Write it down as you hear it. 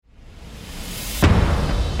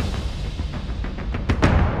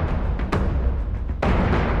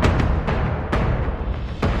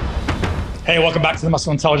Hey, welcome back to the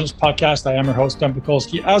Muscle Intelligence Podcast. I am your host, Dan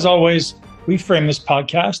Bukolski. As always, we frame this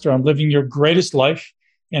podcast around living your greatest life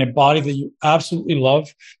in a body that you absolutely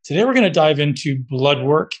love. Today, we're going to dive into blood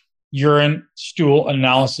work, urine, stool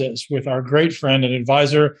analysis with our great friend and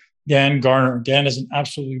advisor, Dan Garner. Dan is an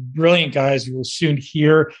absolutely brilliant guy, as you will soon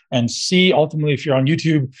hear and see. Ultimately, if you're on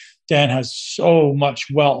YouTube, Dan has so much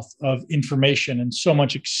wealth of information and so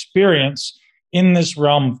much experience in this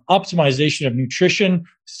realm of optimization of nutrition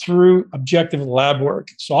through objective lab work.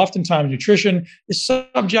 So oftentimes nutrition is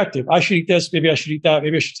subjective. I should eat this, maybe I should eat that,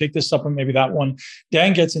 maybe I should take this supplement, maybe that one.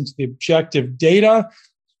 Dan gets into the objective data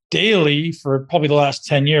daily for probably the last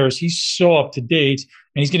 10 years. He's so up to date,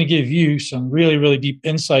 and he's going to give you some really, really deep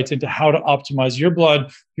insights into how to optimize your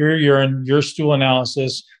blood, your urine, your stool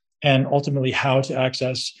analysis, and ultimately how to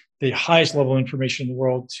access the highest level of information in the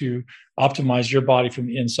world to optimize your body from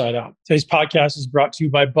the inside out. Today's podcast is brought to you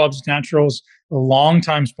by Bubs Naturals, a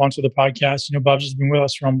longtime sponsor of the podcast. You know, Bubs has been with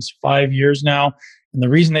us for almost 5 years now. And the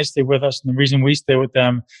reason they stay with us and the reason we stay with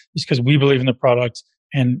them is because we believe in the product,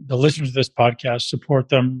 and the listeners of this podcast support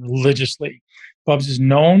them religiously. Bubs is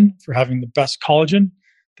known for having the best collagen,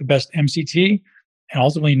 the best MCT, and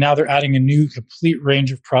ultimately now they're adding a new complete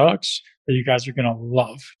range of products that you guys are going to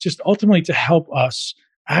love, just ultimately to help us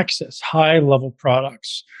access high-level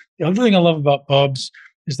products. The other thing I love about Bubs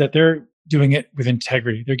is that they're doing it with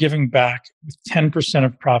integrity. They're giving back with 10%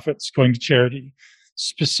 of profits going to charity,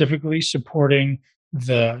 specifically supporting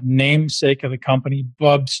the namesake of the company,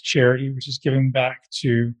 Bubs Charity, which is giving back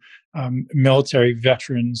to military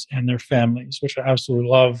veterans and their families, which I absolutely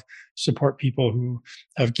love. Support people who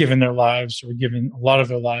have given their lives or given a lot of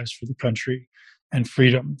their lives for the country and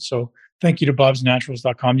freedom. So thank you to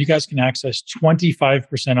bubsnaturals.com. You guys can access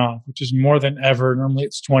 25% off, which is more than ever. Normally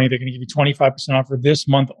it's 20. They're going to give you 25% off for this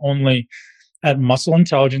month only at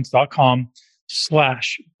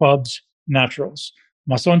muscleintelligence.com/bubsnaturals.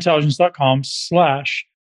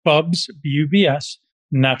 muscleintelligence.com/bubs, B-U-B-S,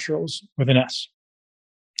 naturals with an S.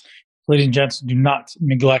 Ladies and gents, do not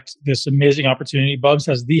neglect this amazing opportunity. Bubs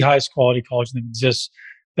has the highest quality collagen that exists,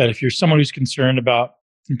 that if you're someone who's concerned about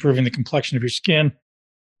improving the complexion of your skin,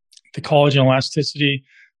 the collagen elasticity,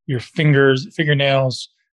 your fingers, fingernails,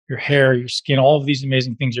 your hair, your skin, all of these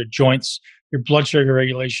amazing things, your joints, your blood sugar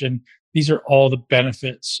regulation. These are all the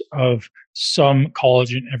benefits of some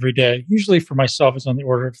collagen every day. Usually for myself, it's on the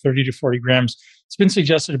order of 30 to 40 grams. It's been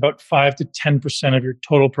suggested about 5 to 10% of your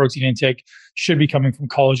total protein intake should be coming from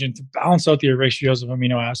collagen to balance out the ratios of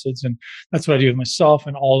amino acids. And that's what I do with myself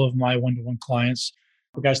and all of my one-to-one clients.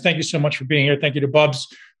 But guys, thank you so much for being here. Thank you to Bubs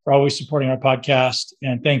for always supporting our podcast.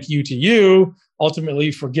 And thank you to you, ultimately,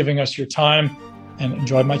 for giving us your time, and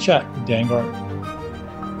enjoy my chat with Dan Garner.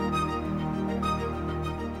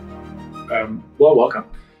 Well, welcome.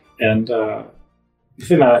 And the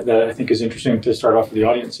thing that I think is interesting to start off with the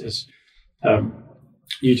audience is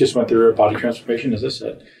you just went through a body transformation, as I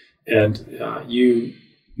said. And you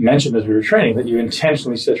mentioned as we were training that you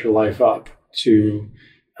intentionally set your life up to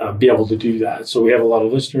be able to do that. So we have a lot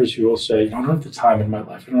of listeners who will say, I don't have the time in my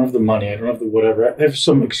life. I don't have the money. I don't have the whatever. I have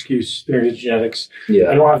some excuse. There's genetics. Yeah.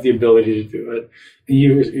 I don't have the ability to do it. And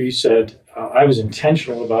you said, I was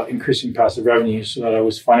intentional about increasing passive revenue so that I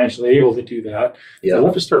was financially able to do that. Yeah. So I'd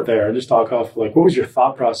love to start there and just talk off, like, what was your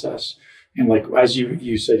thought process? And like, as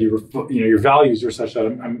you said, your values are such that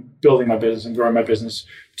I'm building my business and growing my business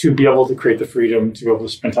to be able to create the freedom to be able to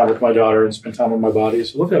spend time with my daughter and spend time with my body.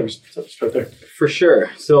 So let's start there. For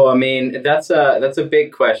sure. So, I mean, that's a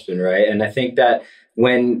big question, right? And I think that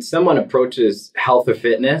when someone approaches health or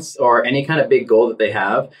fitness or any kind of big goal that they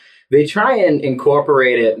have, they try and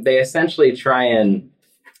incorporate it. They essentially try and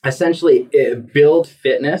build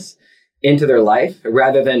fitness into their life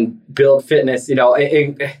rather than build fitness,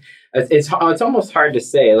 it's almost hard to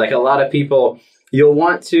say. Like, a lot of people, you'll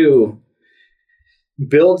want to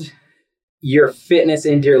build your fitness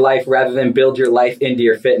into your life rather than build your life into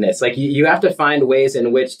your fitness. Like, you have to find ways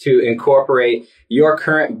in which to incorporate your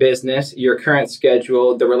current business, your current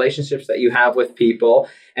schedule, the relationships that you have with people,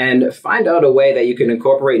 and find out a way that you can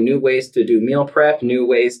incorporate new ways to do meal prep, new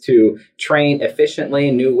ways to train efficiently,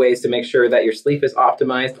 new ways to make sure that your sleep is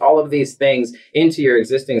optimized, all of these things into your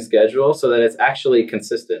existing schedule so that it's actually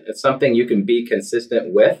consistent. It's something you can be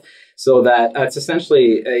consistent with. So that it's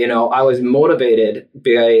essentially, I was motivated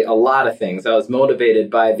by a lot of things. I was motivated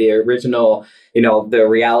by the original, the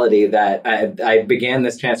reality that I began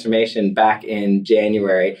this transformation back in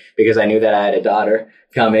January because I knew that I had a daughter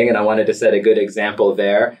coming and I wanted to set a good example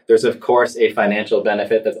there. There's, of course, a financial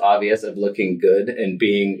benefit that's obvious of looking good and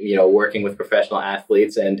being, working with professional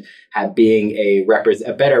athletes and being a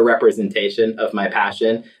better representation of my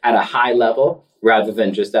passion at a high level. rather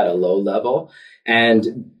than just at a low level,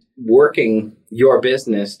 and working your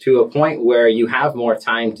business to a point where you have more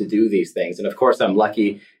time to do these things. And of course, I'm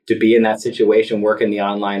lucky to be in that situation, work in the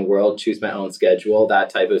online world, choose my own schedule, that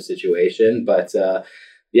type of situation. But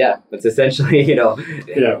yeah, it's essentially,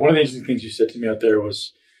 Yeah, one of the interesting things you said to me out there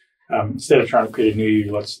was, instead of trying to create a new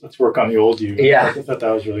you, let's work on the old you. Yeah. I thought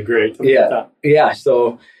that was really great. Yeah.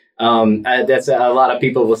 So that's a lot of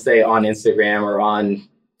people will say on Instagram or on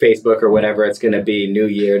Facebook or whatever, it's going to be new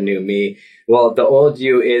year, new me. Well, the old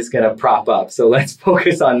you is going to prop up. So let's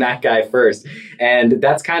focus on that guy first. And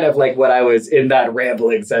that's kind of like what I was in that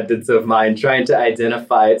rambling sentence of mine, trying to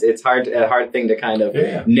identify. It's a hard thing to kind of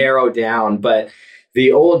narrow down, but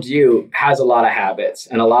the old you has a lot of habits,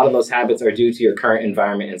 and a lot of those habits are due to your current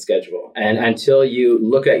environment and schedule. And until you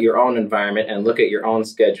look at your own environment and look at your own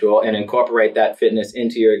schedule and incorporate that fitness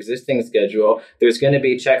into your existing schedule, there's going to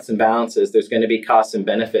be checks and balances. There's going to be costs and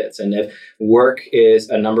benefits. And if work is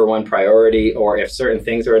a number one priority, or if certain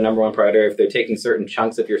things are a number one priority, if they're taking certain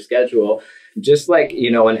chunks of your schedule, just like,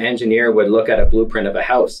 an engineer would look at a blueprint of a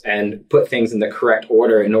house and put things in the correct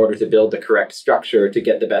order in order to build the correct structure to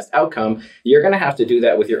get the best outcome, you're going to have to do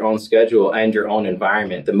that with your own schedule and your own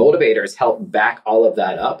environment. The motivators help back all of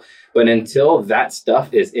that up. But until that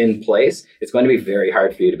stuff is in place, it's going to be very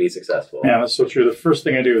hard for you to be successful. Yeah, that's so true. The first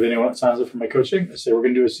thing I do with anyone that signs up for my coaching, I say, we're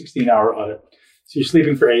going to do a 16-hour audit. So you're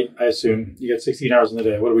sleeping for 8, I assume. You get 16 hours in the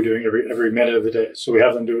day. What are we doing every minute of the day? So we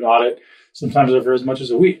have them do an audit, sometimes over as much as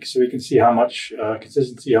a week, so we can see how much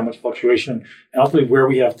consistency, how much fluctuation, and ultimately where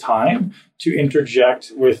we have time to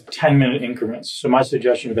interject with 10-minute increments. So my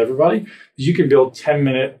suggestion with everybody is you can build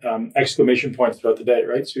 10-minute exclamation points throughout the day,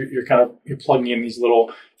 right? So you're plugging in these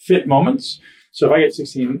little fit moments. So if I get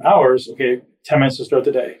 16 hours, okay, 10 minutes to start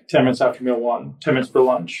the day, 10 minutes after meal 1, 10 minutes for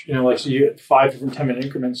lunch, so you get 5 different 10-minute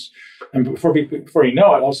increments. And before you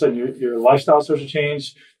know it, all of a sudden your lifestyle starts to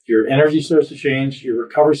change, your energy starts to change, your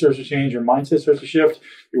recovery starts to change, your mindset starts to shift,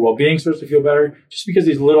 your well-being starts to feel better, just because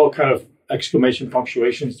these little kind of exclamation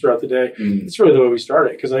punctuations throughout the day. It's really the way we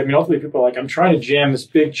started. Because ultimately people are like, I'm trying to jam this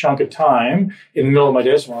big chunk of time in the middle of my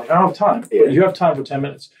day. So I'm like, I don't have time. Yeah. But you have time for 10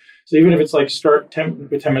 minutes. So even if it's like start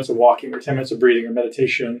with 10 minutes of walking or 10 minutes of breathing or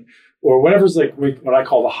meditation or whatever's like what I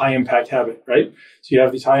call the high impact habit, right? So you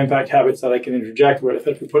have these high impact habits that I can interject with.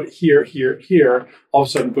 If we put it here, all of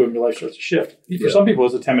a sudden, boom, your life starts to shift. For some people,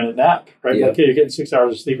 it's a 10-minute nap, right? Yeah. Like, hey, you're getting 6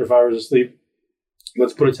 hours of sleep or 5 hours of sleep.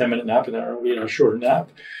 Let's put a 10-minute nap in there, or a shorter nap.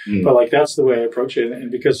 But that's the way I approach it. And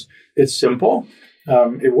because it's simple,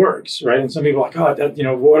 it works, right? And some people are like,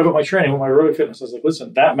 what about my training, what about my aerobic fitness? I was like,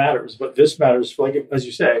 listen, that matters, but this matters. For as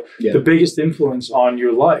you say, the biggest influence on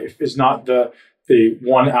your life is not the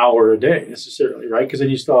 1 hour a day necessarily, right? Because then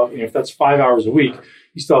you still have, if that's 5 hours a week,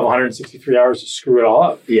 you still have 163 hours to screw it all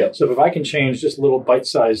up. Yeah. So if I can change just little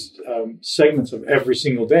bite-sized segments of every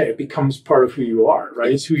single day, it becomes part of who you are,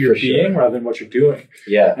 right? It's who you're being rather than what you're doing.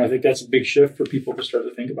 Yeah. And I think that's a big shift for people to start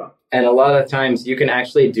to think about. And a lot of times you can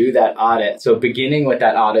actually do that audit. So beginning with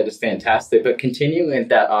that audit is fantastic, but continuing with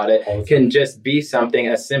that audit can just be something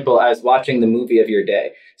as simple as watching the movie of your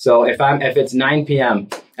day. So if it's 9 p.m.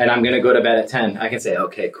 and I'm going to go to bed at 10, I can say,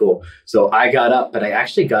 okay, cool. So I got up, but I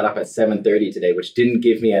actually got up at 7:30 today, which didn't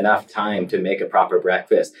give me enough time to make a proper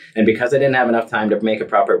breakfast. And because I didn't have enough time to make a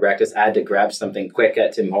proper breakfast, I had to grab something quick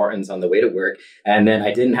at Tim Hortons on the way to work. And then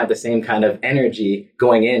I didn't have the same kind of energy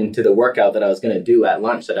going into the workout that I was going to do at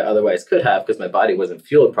lunch that I otherwise could have because my body wasn't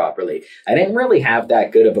fueled properly. I didn't really have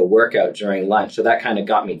that good of a workout during lunch. So that kind of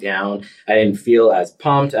got me down. I didn't feel as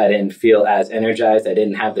pumped. I didn't feel as energized. I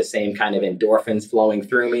didn't have the same kind of endorphins flowing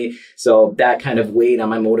through me. So that kind of weighed on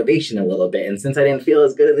my motivation a little bit. And since I didn't feel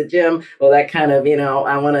as good at the gym, well, that kind of,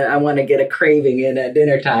 I want to get a craving in at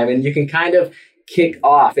dinner time. And you can kind of kick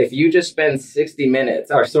off if you just spend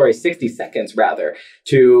 60 seconds rather,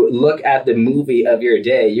 to look at the movie of your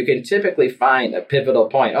day. You can typically find a pivotal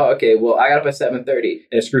point. Oh, okay, well, I got up at 7:30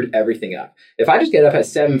 and it screwed everything up. If I just get up at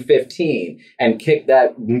 7:15 and kick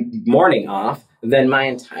that morning off, then my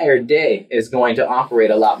entire day is going to operate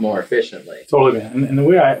a lot more efficiently. Totally, man. And the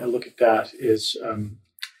way I look at that is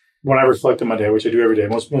when I reflect on my day, which I do every day,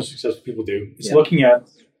 most successful people do, is looking at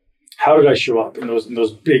how did I show up in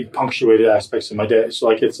those big punctuated aspects of my day. So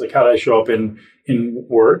it's like, how did I show up in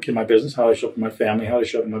work, in my business? How did I show up in my family? How did I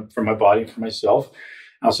show up for my body and for myself?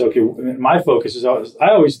 I'll say, okay, my focus is I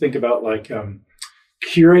always think about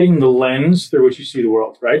curating the lens through which you see the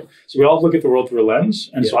world, right? So we all look at the world through a lens.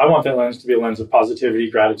 And so I want that lens to be a lens of positivity,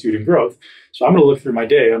 gratitude, and growth. So I'm going to look through my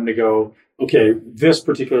day. I'm going to go, okay, this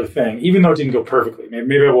particular thing, even though it didn't go perfectly,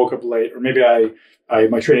 maybe I woke up late, or maybe I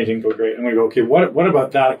my training didn't go great. I'm going to go, okay, what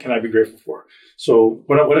about that can I be grateful for? So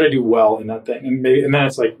what did I do well in that thing? And then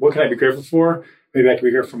it's like, what can I be grateful for? Maybe I can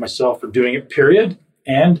be grateful for myself for doing it, period.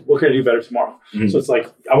 And what can I do better tomorrow? Mm-hmm. So it's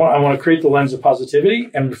like, I want to create the lens of positivity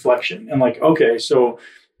and reflection. And like, okay, so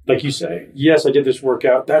like you say, yes, I did this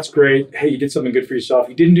workout. That's great. Hey, you did something good for yourself.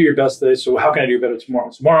 You didn't do your best today. So how can I do better tomorrow?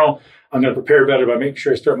 Tomorrow, I'm going to prepare better by making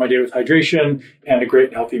sure I start my day with hydration and a great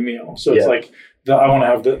and healthy meal. So it's like, I want to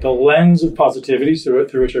have the lens of positivity through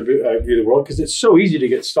which I view the world, because it's so easy to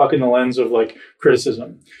get stuck in the lens of like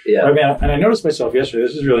criticism. Yeah. I mean, and I noticed myself yesterday.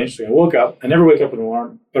 This is really interesting. I woke up. I never wake up with an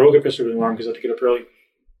alarm, but I woke up yesterday with an alarm because I had to get up early.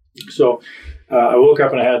 So I woke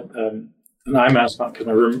up and I had an eye mask on because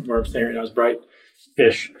my room where I'm staying right now is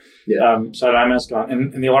bright-ish. Yeah. So I had an eye mask on,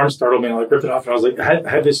 and the alarm startled me, and I like ripped it off, and I was like, I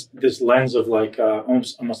had this lens of like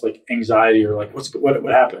almost like anxiety or like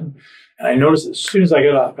what happened. And I noticed as soon as I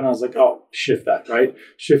got up, and I was like, oh, shift that, right?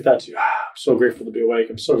 Shift that to, I'm so grateful to be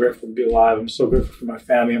awake. I'm so grateful to be alive. I'm so grateful for my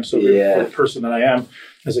family. I'm so grateful for the person that I am. I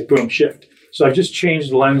was like, boom, shift. So I've just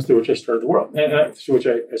changed the lens through which I started the world, and through which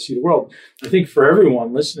I see the world. I think for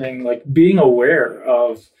everyone listening, like being aware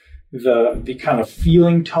of the kind of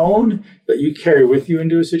feeling tone that you carry with you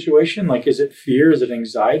into a situation, like is it fear, is it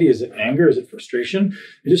anxiety, is it anger, is it frustration?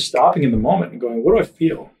 And just stopping in the moment and going, what do I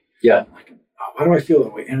feel? Yeah. Like, why do I feel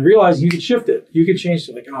that way? And realizing you can shift it. You can change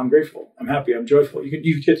it. Like, oh, I'm grateful. I'm happy. I'm joyful.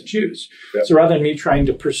 You get to choose. Yep. So rather than me trying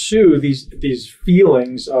to pursue these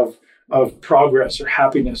feelings of progress or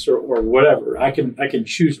happiness or whatever, I can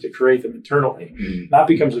choose to create them internally. Mm-hmm. That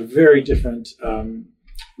becomes a very different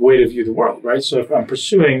way to view the world, right? So if I'm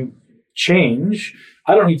pursuing change,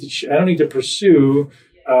 I don't need to pursue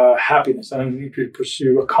happiness. I don't need to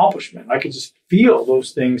pursue accomplishment. I can just feel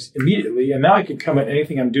those things immediately, and now I can come at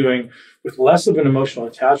anything I'm doing with less of an emotional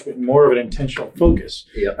attachment, more of an intentional focus.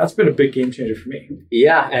 Yep. That's been a big game changer for me.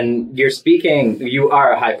 Yeah, and you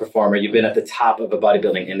are a high performer. You've been at the top of a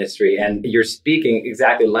bodybuilding industry, and you're speaking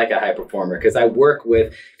exactly like a high performer, because I work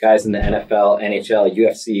with guys in the NFL, NHL,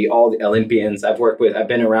 UFC, all the Olympians. I've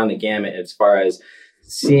been around the gamut as far as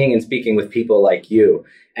seeing and speaking with people like you.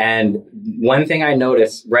 And one thing I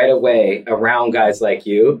notice right away around guys like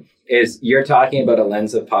you is you're talking about a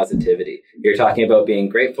lens of positivity. You're talking about being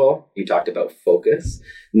grateful. You talked about focus.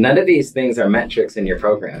 None of these things are metrics in your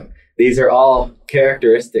program. These are all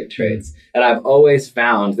characteristic traits. And I've always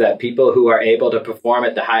found that people who are able to perform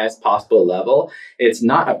at the highest possible level, it's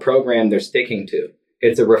not a program they're sticking to.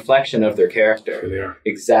 It's a reflection of their character. Sure they are.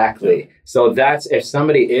 Exactly. Yeah. So that's, if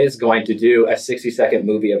somebody is going to do a 60-second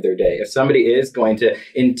movie of their day, if somebody is going to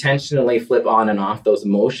intentionally flip on and off those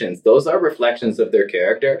emotions, those are reflections of their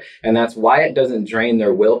character. And that's why it doesn't drain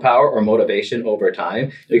their willpower or motivation over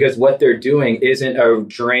time, because what they're doing isn't a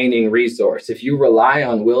draining resource. If you rely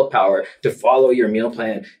on willpower to follow your meal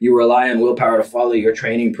plan, you rely on willpower to follow your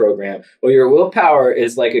training program, well, your willpower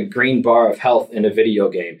is like a green bar of health in a video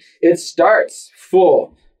game. It starts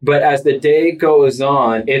full, but as the day goes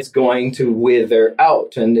on, it's going to wither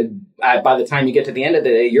out. And by the time you get to the end of the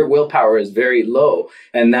day, your willpower is very low.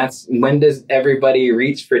 And that's when does everybody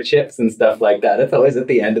reach for chips and stuff like that? It's always at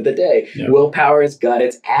the end of the day. Yeah. Willpower has got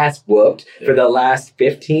its ass whooped for the last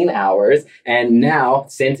 15 hours. And now,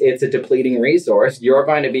 since it's a depleting resource, you're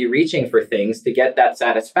going to be reaching for things to get that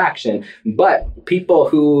satisfaction. But people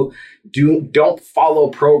who don't follow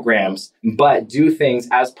programs, but do things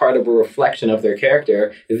as part of a reflection of their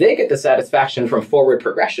character, they get the satisfaction from forward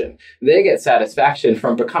progression. They get satisfaction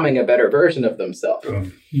from becoming a better version of themselves.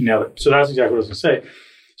 You nailed it. So that's exactly what I was going to say.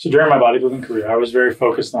 So during my bodybuilding career, I was very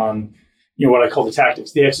focused on, what I call the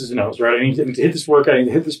tactics, the X's and O's, right? I need to hit this workout, I need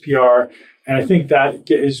to hit this PR. And I think that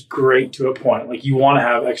is great to a point. Like, you want to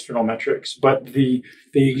have external metrics, but the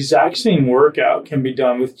exact same workout can be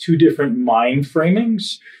done with two different mind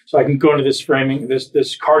framings. So I can go into this framing,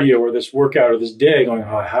 this cardio or this workout or this day going,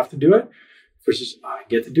 oh, I have to do it, versus I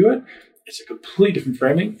get to do it. It's a completely different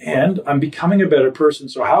framing, and I'm becoming a better person.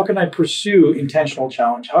 So how can I pursue intentional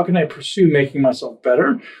challenge? How can I pursue making myself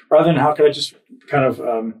better, rather than how can I just kind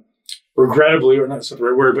of regrettably, or not the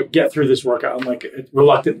right word, but get through this workout? I'm like,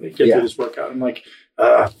 reluctantly get through this workout. I'm like,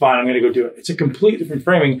 fine, I'm going to go do it. It's a completely different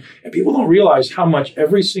framing, and people don't realize how much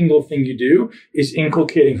every single thing you do is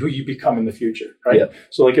inculcating who you become in the future, right? Yeah.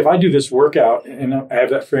 So like, if I do this workout and I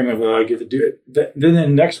have that frame of, I get to do it, then the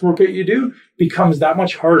next workout you do becomes that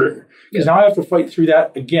much harder. Because now I have to fight through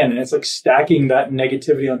that again. And it's like stacking that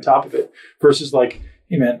negativity on top of it, versus like,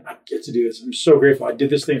 hey man, I get to do this. I'm so grateful. I did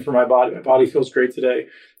this thing for my body. My body feels great today.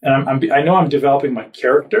 And I know I'm developing my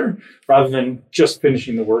character rather than just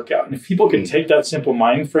finishing the workout. And if people can take that simple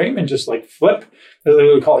mind frame and just like flip, as they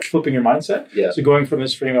would call it, flipping your mindset. Yeah. So going from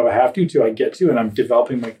this frame of I have to I get to, and I'm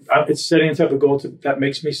developing it's setting a type of goal that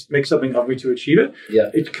make something of me to achieve it. Yeah.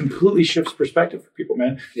 It completely shifts perspective for people,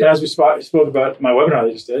 man. Yeah. And as we spoke about my webinar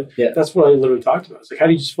I just did, that's what I literally talked about. It's like, how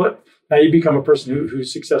do you just flip? Now you become a person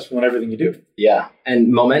who's successful in everything you do. Yeah.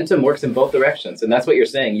 And momentum works in both directions. And that's what you're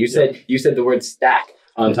saying. You said the word stack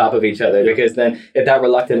on top of each other, because then if that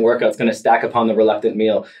reluctant workout's going to stack upon the reluctant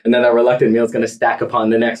meal, and then that reluctant meal is going to stack upon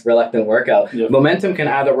the next reluctant workout. Momentum can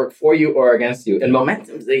either work for you or against you. And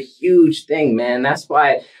momentum is a huge thing, man. That's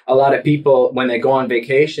why a lot of people, when they go on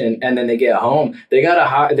vacation and then they get home,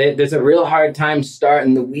 there's a real hard time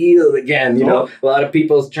starting the wheel again. You know, a lot of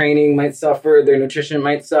people's training might suffer, their nutrition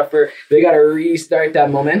might suffer. They got to restart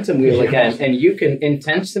that momentum wheel again. And you can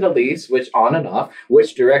intentionally switch on and off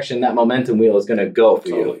which direction that momentum wheel is going to go for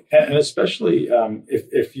you. And especially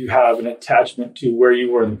if you have an attachment to where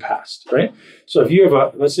you were in the past, right? So if you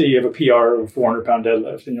have let's say you have a PR of 400-pound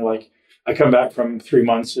deadlift, and you're like, I come back from 3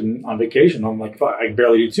 months on vacation, I'm like, fuck, I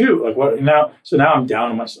barely do 2. Like what now? So now I'm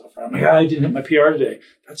down on myself. Right? I'm like, I didn't hit my PR today.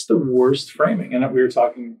 That's the worst framing. And we were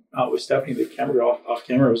talking with Stephanie, the camera girl, off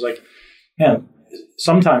camera. It was like, man,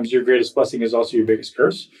 sometimes your greatest blessing is also your biggest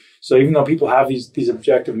curse. So even though people have these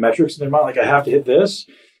objective metrics in their mind, like I have to hit this,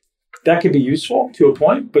 that can be useful to a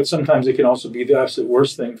point, but sometimes it can also be the absolute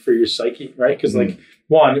worst thing for your psyche, right? Because like,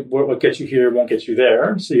 one, what gets you here won't get you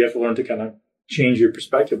there. So you have to learn to kind of change your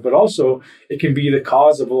perspective. But also it can be the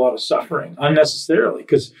cause of a lot of suffering unnecessarily.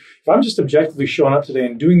 Because if I'm just objectively showing up today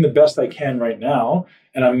and doing the best I can right now,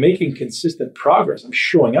 and I'm making consistent progress, I'm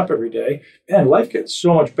showing up every day, and life gets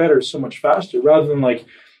so much better, so much faster, rather than like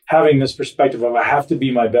having this perspective of I have to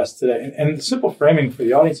be my best today. And the simple framing for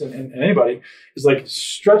the audience and anybody is like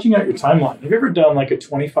stretching out your timeline. Have you ever done like a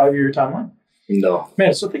 25-year timeline? No.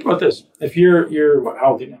 Man, so think about this. If you're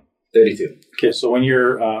how old are you now? 32. Okay, so when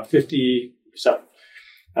you're 57,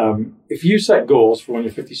 if you set goals for when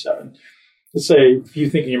you're 57, let's say if you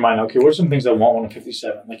think in your mind, okay, what are some things I want when I'm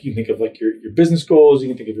 57? Like you can think of like your business goals, you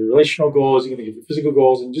can think of your relational goals, you can think of your physical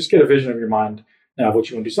goals, and just get a vision of your mind now of what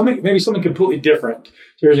you want to do. Maybe something completely different.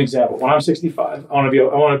 So here's an example. When I'm 65, I want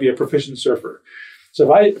to be a proficient surfer.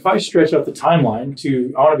 So if I stretch out the timeline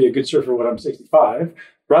to I want to be a good surfer when I'm 65,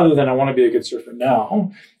 rather than I want to be a good surfer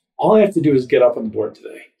now, all I have to do is get up on the board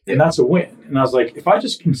today. And that's a win. And I was like, if I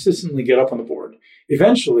just consistently get up on the board,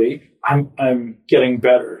 eventually I'm getting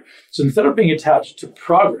better. So instead of being attached to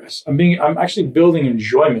progress, I'm actually building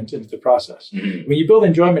enjoyment into the process. Mm-hmm. When you build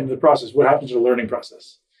enjoyment into the process, what happens to the learning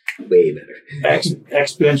process? Way better.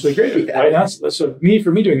 Exponentially greater. Right? And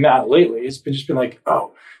for me doing that lately, it's been like,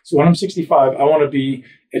 oh, so when I'm 65, I want to be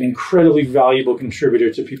an incredibly valuable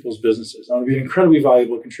contributor to people's businesses. I want to be an incredibly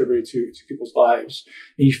valuable contributor to people's lives.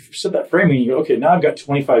 And you set that framing and you go, okay, now I've got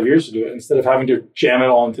 25 years to do it instead of having to jam it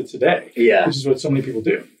all into today. Yeah. Which is what so many people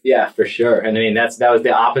do. Yeah, for sure. And I mean, that was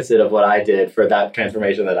the opposite of what I did for that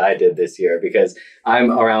transformation that I did this year, because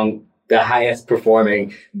I'm around the highest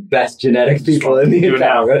performing, best genetic people in the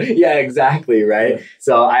entire world. Yeah, exactly. Right. Yeah.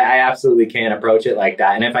 So I absolutely can't approach it like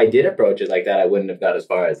that. And if I did approach it like that, I wouldn't have got as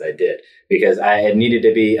far as I did, because it needed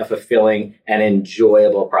to be a fulfilling and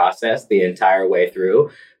enjoyable process the entire way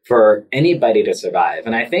through for anybody to survive.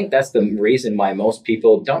 And I think that's the reason why most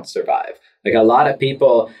people don't survive. Like a lot of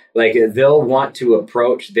people, like they'll want to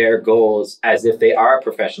approach their goals as if they are a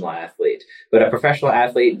professional athlete, but a professional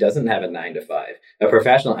athlete doesn't have a 9-to-5. A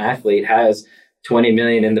professional athlete has 20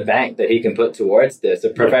 million in the bank that he can put towards this. A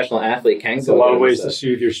professional athlete can go. A lot of ways to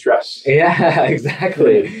soothe your stress. Yeah,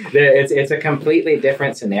 exactly. It's a completely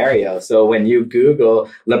different scenario. So when you Google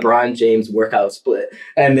LeBron James workout split,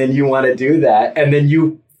 and then you want to do that, and then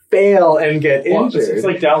you fail and get injured. It's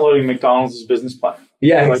like downloading McDonald's business plan.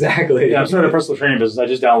 Yeah, like, exactly. Yeah, I'm starting a personal training business. I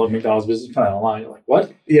just downloaded McDonald's business plan online. You're like,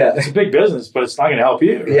 what? Yeah. It's a big business, but it's not going to help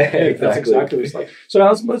you. Right? Yeah, exactly. That's exactly what it's like. So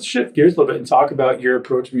now let's shift gears a little bit and talk about your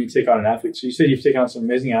approach when you take on an athlete. So you said you've taken on some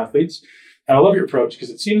amazing athletes. And I love your approach because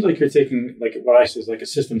it seems like you're taking like what I say is like a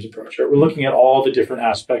systems approach. Right? We're looking at all the different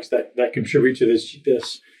aspects that contribute to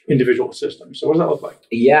this individual system. So what does that look like?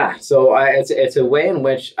 Yeah. So it's a way in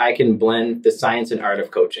which I can blend the science and art of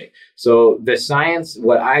coaching. So the science,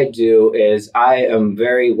 what I do is I am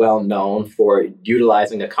very well known for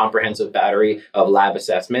utilizing a comprehensive battery of lab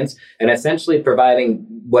assessments and essentially providing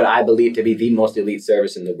what I believe to be the most elite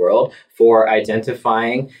service in the world for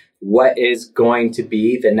identifying what is going to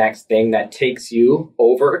be the next thing that takes you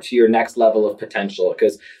over to your next level of potential.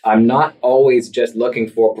 Because I'm not always just looking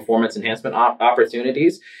for performance enhancement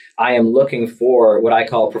opportunities. I am looking for what I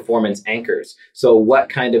call performance anchors. So what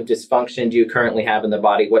kind of dysfunction do you currently have in the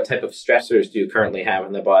body? What type of stressors do you currently have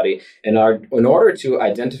in the body? And in order to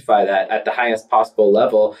identify that at the highest possible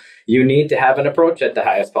level, you need to have an approach at the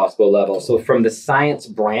highest possible level. So from the science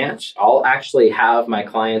branch, I'll actually have my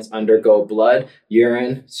clients undergo blood,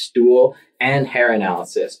 urine, stool, and hair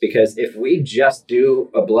analysis. Because if we just do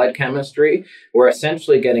a blood chemistry, we're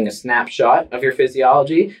essentially getting a snapshot of your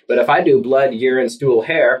physiology. But if I do blood, urine, stool,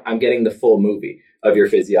 hair, I'm getting the full movie of your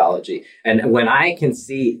physiology. And when I can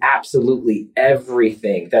see absolutely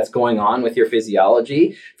everything that's going on with your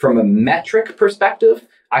physiology from a metric perspective,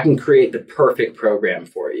 I can create the perfect program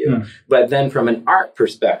for you. But then from an art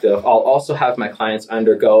perspective, I'll also have my clients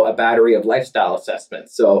undergo a battery of lifestyle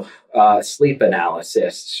assessments. So sleep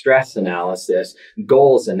analysis, stress analysis,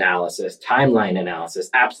 goals analysis, timeline analysis,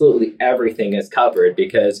 absolutely everything is covered,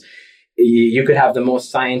 because you could have the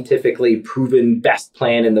most scientifically proven best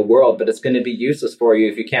plan in the world, but it's going to be useless for you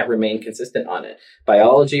if you can't remain consistent on it.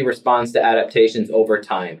 Biology responds to adaptations over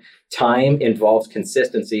time. Time involves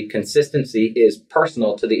consistency. Consistency is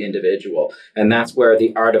personal to the individual. And that's where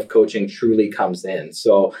the art of coaching truly comes in.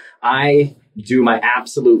 So I do my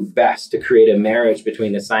absolute best to create a marriage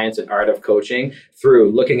between the science and art of coaching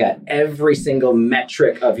through looking at every single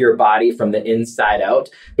metric of your body from the inside out,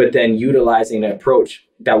 but then utilizing an approach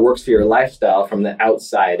that works for your lifestyle from the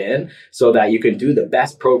outside in, so that you can do the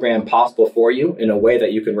best program possible for you in a way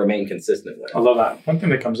that you can remain consistent with. I love that. One thing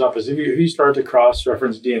that comes up is if you start to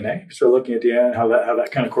cross-reference DNA, you start looking at DNA and how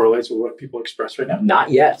that kind of correlates with what people express right now.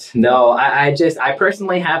 Not yet. No, I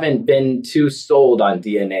personally haven't been too sold on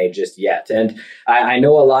DNA just yet. And I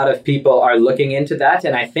know a lot of people are looking into that,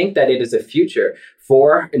 and I think that it is a future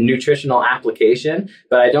for nutritional application,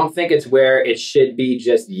 but I don't think it's where it should be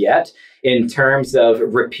just yet in terms of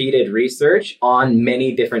repeated research on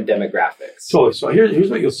many different demographics. Totally. So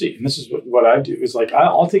here's what you'll see. And this is what I do is like,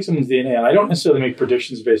 I'll take someone's DNA, and I don't necessarily make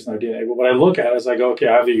predictions based on their DNA, but what I look at is I go, okay,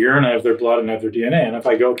 I have their urine, I have their blood, and I have their DNA. And if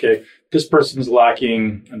I go, okay, this person's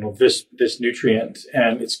lacking, this nutrient,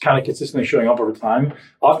 and it's kind of consistently showing up over time,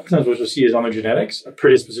 oftentimes what you'll see is on their genetics, a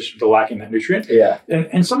predisposition to lacking that nutrient. Yeah.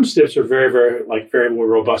 And some SNPs are very, very, very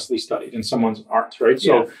robustly studied, and someone's aren't, right?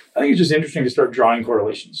 So I think it's just interesting to start drawing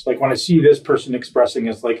correlations. Like when I see this person expressing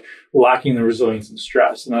as like lacking the resilience and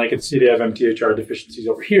stress, and then I can see they have MTHR deficiencies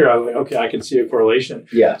over here, I'm like, okay, I can see a correlation.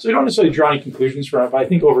 Yeah. So you don't necessarily draw any conclusions from it, but I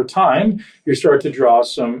think over time, you start to draw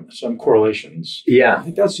some correlations. Yeah. I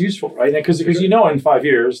think that's useful, right? Because in 5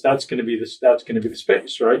 years, that's going to be the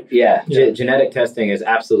space, right? Yeah. Genetic testing is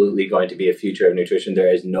absolutely going to be a future of nutrition.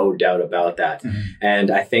 There is no doubt about that. Mm-hmm.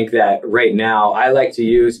 And I think that right now I like to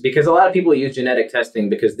use, because a lot of people use genetic testing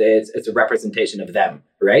because it's a representation of them,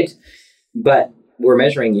 right? But we're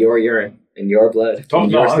measuring your urine and your blood. Oh,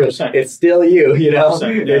 no, 100%. It's still you,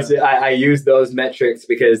 Yeah. I use those metrics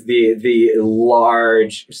because the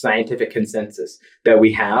large scientific consensus that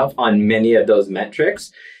we have on many of those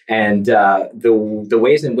metrics, and the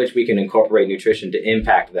ways in which we can incorporate nutrition to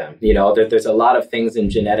impact them. There's a lot of things in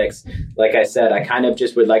genetics. Like I said, I kind of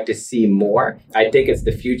just would like to see more. I think it's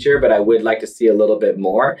the future, but I would like to see a little bit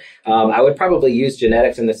more. I would probably use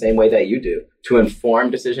genetics in the same way that you do, to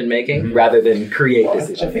inform decision-making rather than create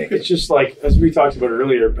decision-making. I think it's just like, as we talked about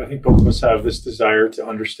earlier, I think both of us have this desire to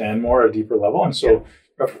understand more at a deeper level. And so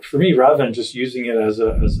for me, rather than just using it as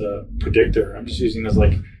a predictor, I'm just using it as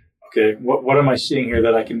like, okay, what am I seeing here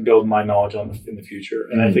that I can build my knowledge on in the future?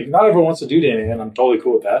 And I think not everyone wants to do DNA, and I'm totally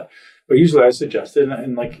cool with that. But usually I suggest it,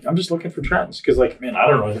 and like, I'm just looking for trends, because like, man, I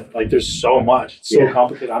don't know, like there's so much, it's so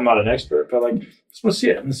complicated. I'm not an expert, but like, just want to see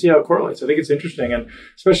it and see how it correlates. I think it's interesting, and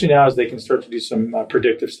especially now as they can start to do some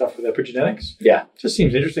predictive stuff with epigenetics. Yeah, it just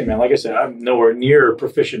seems interesting, man. Like I said, I'm nowhere near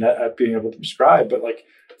proficient at being able to prescribe, but like,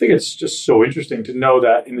 I think it's just so interesting to know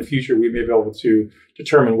that in the future we may be able to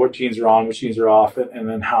determine what genes are on, which genes are off, and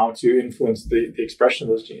then how to influence the expression of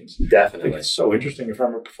those genes. Definitely. I think it's so interesting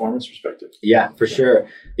from a performance perspective. Yeah, for sure.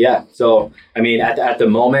 Yeah. So, I mean, at the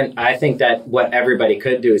moment, I think that what everybody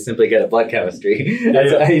could do is simply get a blood chemistry.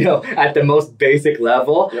 At the most basic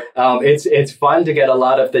level. Yep. It's fun to get a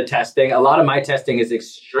lot of the testing. A lot of my testing is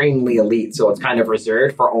extremely elite, so it's kind of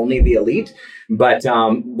reserved for only the elite. But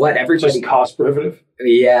what everybody... Just cost prohibitive?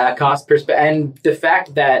 Yeah, cost perspective. And the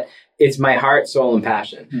fact that it's my heart, soul, and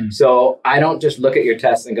passion. So I don't just look at your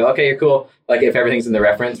tests and go, okay, you're cool. Like if everything's in the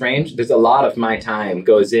reference range, there's a lot of my time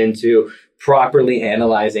goes into properly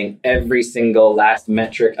analyzing every single last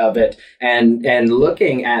metric of it and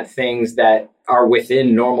looking at things that are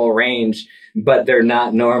within normal range, but they're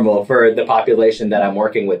not normal for the population that I'm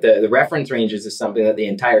working with. The reference ranges is something that the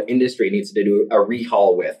entire industry needs to do a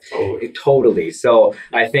rehaul with. Totally. So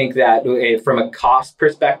I think that from a cost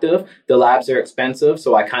perspective, the labs are expensive.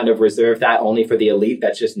 So I kind of reserve that only for the elite.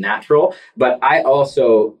 That's just natural. But I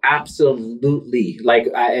also absolutely, like,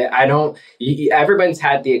 I don't, everyone's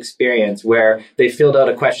had the experience where they filled out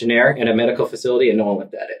a questionnaire in a medical facility and no one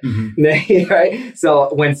looked at it. Mm-hmm. Right?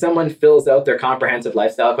 So when someone fills out their comprehensive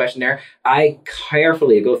lifestyle questionnaire, I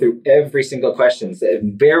carefully go through every single question. It's a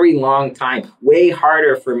very long time, way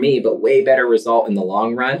harder for me, but way better result in the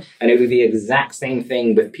long run. And it would be the exact same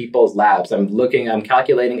thing with people's labs. I'm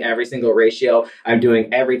calculating every single ratio. I'm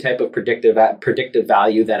doing every type of predictive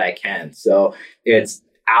value that I can. So it's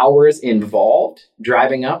hours involved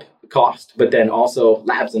driving up cost, but then also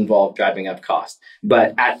labs involved driving up cost.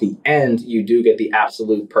 But at the end, you do get the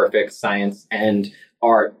absolute perfect science and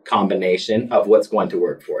art combination of what's going to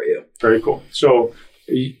work for you. Very cool. So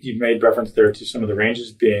you made reference there to some of the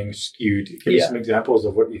ranges being skewed. Give me some examples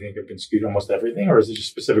of what you think have been skewed. Almost everything, or is it just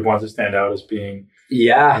specific ones that stand out as being?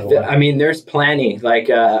 Yeah, I mean, there's plenty. Like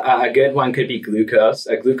a good one could be glucose.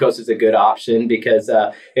 Glucose is a good option because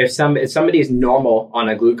if somebody is normal on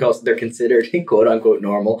a glucose, they're considered quote unquote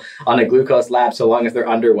normal on a glucose lab so long as they're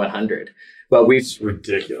under 100. But it's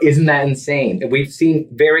ridiculous. Isn't that insane? We've seen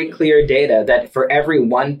very clear data that for every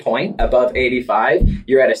 1 point above 85,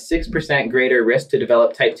 you're at a 6% greater risk to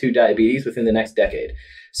develop type 2 diabetes within the next decade.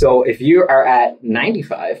 So if you are at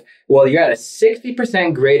 95, well, you're at a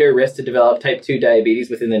 60% greater risk to develop type 2 diabetes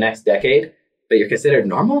within the next decade, but you're considered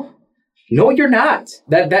normal? No, you're not.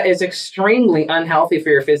 That is extremely unhealthy for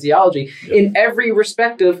your physiology in every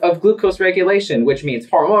respect of glucose regulation, which means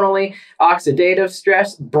hormonally, oxidative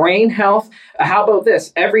stress, brain health. How about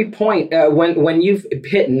this? Every point when you've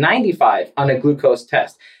hit 95 on a glucose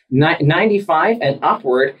test, 95 and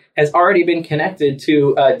upward has already been connected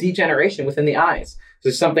to degeneration within the eyes.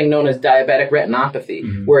 There's something known as diabetic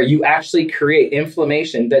retinopathy, where you actually create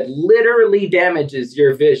inflammation that literally damages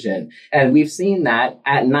your vision. And we've seen that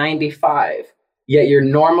at 95. Yet you're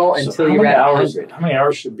normal until you're at 100. How many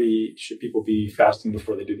hours should people be fasting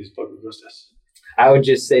before they do these blood glucose tests? I would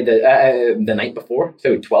just say that the night before,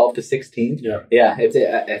 so 12 to 16. Yeah.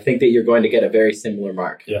 I think that you're going to get a very similar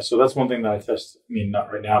mark. Yeah, so that's one thing that I test. I mean,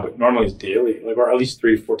 not right now, but normally it's daily, or at least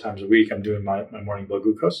 3 to 4 times a week. I'm doing my morning blood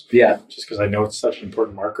glucose. Yeah, just because I know it's such an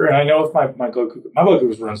important marker, and I know if my blood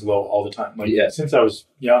glucose runs low all the time. Since I was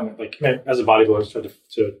young, as a bodybuilder, I tried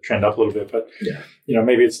to trend up a little bit, but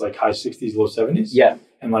maybe it's like high 60s, low 70s. Yeah.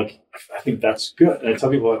 And I think that's good. And I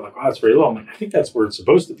tell people wow, that's very low. I'm like, I think that's where it's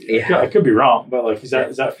supposed to be. Yeah. I could be wrong, but does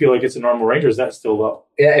that feel like it's a normal range, or is that still low?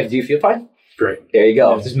 Yeah. Do you feel fine? Great. There you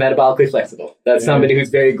go. Yeah. Just metabolically flexible. That's somebody who's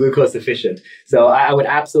very glucose efficient. So I would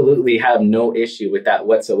absolutely have no issue with that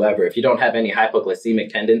whatsoever. If you don't have any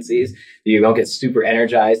hypoglycemic tendencies, you don't get super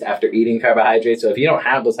energized after eating carbohydrates. So if you don't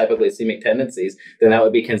have those hypoglycemic tendencies, then that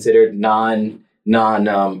would be considered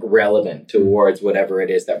non-relevant towards whatever it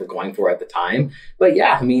is that we're going for at the time. But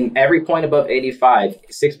yeah, I mean, every point above 85,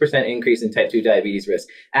 6% increase in type 2 diabetes risk.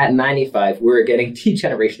 At 95, we're getting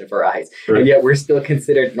degeneration of our eyes, and yet we're still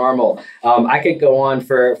considered normal. I could go on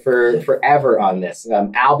for forever on this.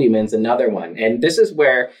 Albumin's another one. And this is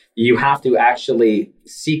where you have to actually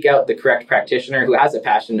seek out the correct practitioner who has a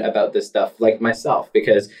passion about this stuff, like myself,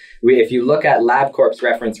 because if you look at LabCorp's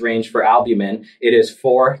reference range for albumin, it is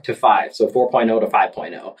 4 to 5, so 4.0 to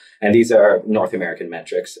 5.0, and these are North American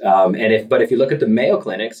metrics. But if you look at the Mayo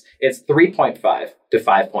Clinics, it's 3.5 to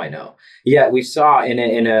 5.0. Yet we saw in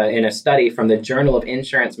a study from the Journal of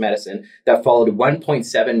Insurance Medicine that followed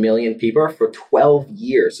 1.7 million people for 12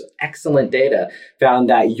 years. So excellent data found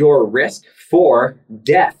that your risk for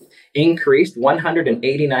death increased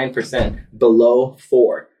 189% below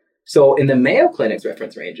 4. So in the Mayo Clinic's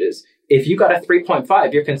reference ranges, if you got a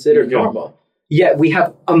 3.5, you're considered normal. Yet we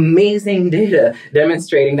have amazing data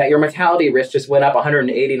demonstrating that your mortality risk just went up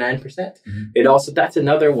 189%. It also, that's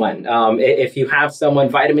another one. If you have someone,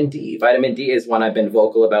 vitamin D is one I've been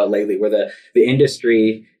vocal about lately, where the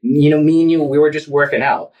industry, me and you, we were just working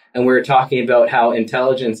out. And we were talking about how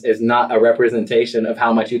intelligence is not a representation of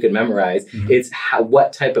how much you can memorize. It's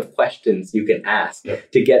what type of questions you can ask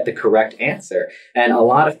to get the correct answer. And a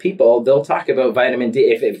lot of people, they'll talk about vitamin D.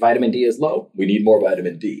 If vitamin D is low, we need more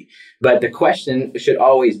vitamin D. But the question should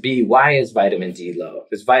always be, why is vitamin D low?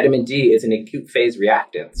 Because vitamin D is an acute phase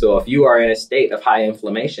reactant. So if you are in a state of high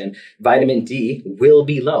inflammation, vitamin D will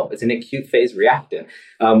be low. It's an acute phase reactant.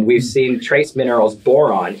 We've seen trace minerals,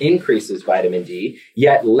 boron increases vitamin D,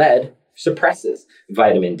 yet lead suppresses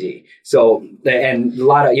vitamin D. So, and a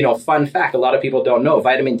lot of, fun fact, a lot of people don't know,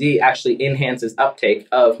 vitamin D actually enhances uptake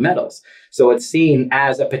of metals. So it's seen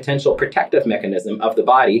as a potential protective mechanism of the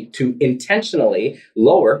body to intentionally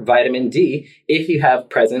lower vitamin D if you have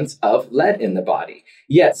presence of lead in the body.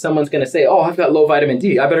 Yet someone's going to say, oh, I've got low vitamin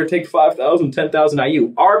D, I better take 5,000, 10,000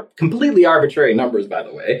 IU. Are completely arbitrary numbers, by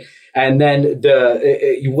the way. And then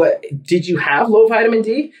what did you have low vitamin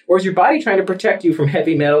D, or is your body trying to protect you from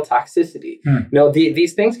heavy metal toxicity?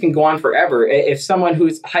 These things can go on forever. If someone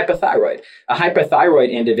who's hypothyroid, a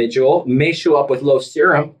hypothyroid individual may show up with low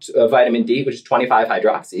serum vitamin D, which is 25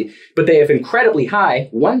 hydroxy, but they have incredibly high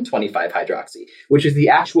 125 hydroxy, which is the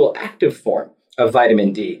actual active form of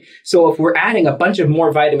vitamin D. So if we're adding a bunch of more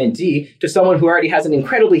vitamin D to someone who already has an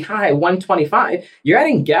incredibly high 125, you're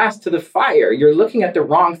adding gas to the fire. You're looking at the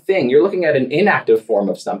wrong thing. You're looking at an inactive form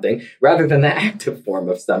of something rather than the active form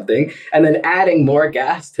of something, and then adding more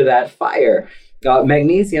gas to that fire.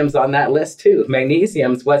 Magnesium's on that list too.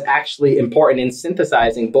 Magnesium's what's actually important in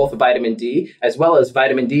synthesizing both vitamin D as well as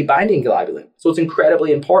vitamin D binding globulin. So it's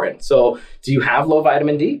incredibly important. So do you have low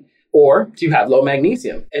vitamin D? Or do you have low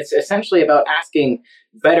magnesium? It's essentially about asking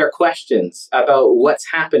better questions about what's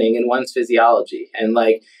happening in one's physiology. And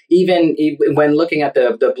like, even when looking at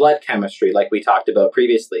the blood chemistry, like we talked about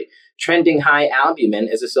previously, trending high albumin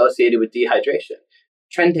is associated with dehydration.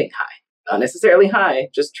 Trending high, not necessarily high,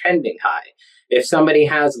 just trending high. If somebody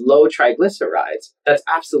has low triglycerides, that's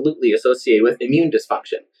absolutely associated with immune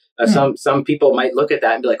dysfunction. Some people might look at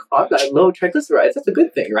that and be like, oh, I've got low triglycerides. That's a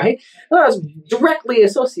good thing, right? Well, that's directly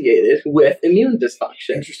associated with immune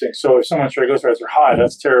dysfunction. Interesting. So if someone's triglycerides are high,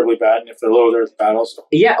 that's terribly bad. And if they're low, they're bad also.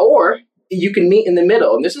 Yeah, or you can meet in the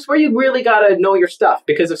middle. And this is where you really got to know your stuff.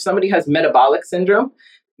 Because if somebody has metabolic syndrome,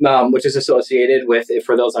 which is associated with,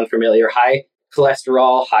 for those unfamiliar, high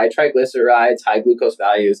cholesterol, high triglycerides, high glucose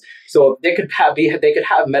values. So they could have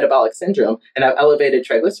metabolic syndrome and have elevated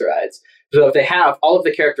triglycerides. So if they have all of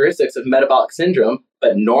the characteristics of metabolic syndrome,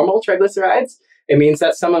 but normal triglycerides, it means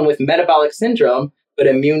that's someone with metabolic syndrome, but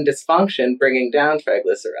immune dysfunction bringing down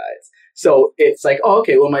triglycerides. So it's like, oh,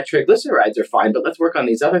 okay, well, my triglycerides are fine, but let's work on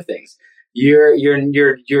these other things. You're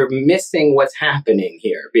missing what's happening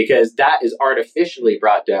here, because that is artificially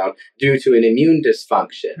brought down due to an immune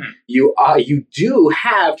dysfunction. You do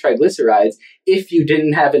have triglycerides if you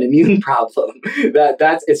didn't have an immune problem.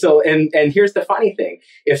 That's so. And here's the funny thing: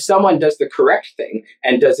 if someone does the correct thing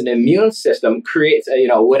and does an immune system, creates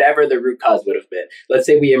whatever the root cause would have been. Let's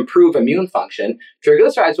say we improve immune function,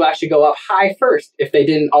 triglycerides will actually go up high first if they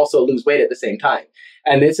didn't also lose weight at the same time.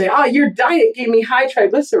 And they say, oh, your diet gave me high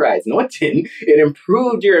triglycerides. No, it didn't. It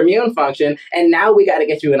improved your immune function. And now we got to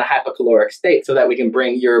get you in a hypocaloric state so that we can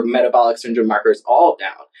bring your metabolic syndrome markers all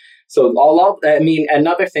down. So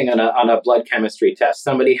another thing on a blood chemistry test,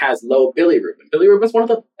 somebody has low bilirubin. Bilirubin is one of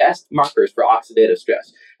the best markers for oxidative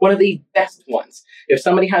stress. One of the best ones. If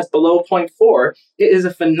somebody has below 0.4, it is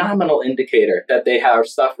a phenomenal indicator that they are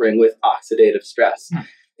suffering with oxidative stress.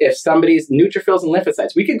 If somebody's neutrophils and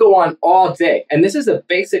lymphocytes, we could go on all day. And this is a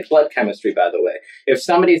basic blood chemistry, by the way. If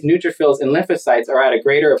somebody's neutrophils and lymphocytes are at a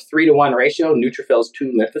greater of 3-to-1 ratio, neutrophils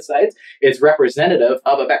to lymphocytes, it's representative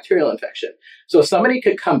of a bacterial infection. So somebody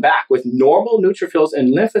could come back with normal neutrophils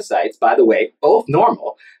and lymphocytes, by the way, both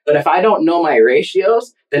normal. But if I don't know my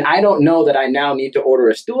ratios, then I don't know that I now need to order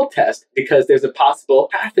a stool test because there's a possible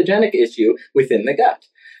pathogenic issue within the gut.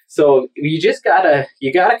 So you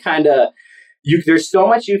gotta kind of, there's so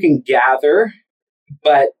much you can gather,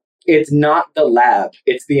 but it's not the lab.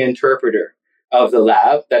 It's the interpreter of the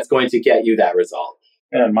lab that's going to get you that result.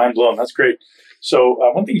 Man, mind blown. That's great. So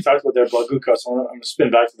one thing you talked about there, blood glucose, I'm going to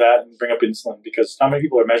spin back to that and bring up insulin, because not many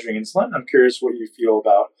people are measuring insulin. I'm curious what you feel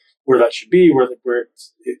about where that should be, where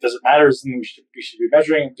does it matter? Is something we should be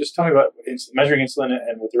measuring? Just tell me about measuring insulin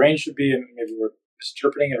and what the range should be, and maybe we're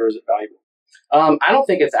misinterpreting it, or is it valuable? I don't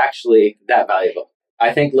think it's actually that valuable.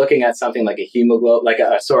 I think looking at something like a hemoglobin,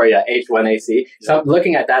 H1AC,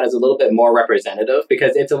 looking at that is a little bit more representative,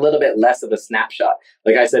 because it's a little bit less of a snapshot.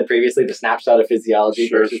 Like I said previously, the snapshot of physiology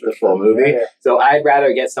versus the full movie. Yeah. So I'd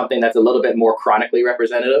rather get something that's a little bit more chronically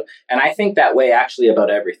representative. And I think that way actually about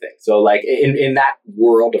everything. So like in that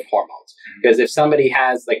world of hormones, because if somebody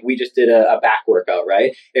has, like we just did a back workout,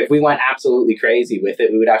 right? If we went absolutely crazy with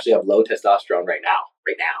it, we would actually have low testosterone right now.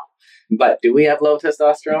 But do we have low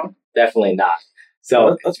testosterone? Definitely not.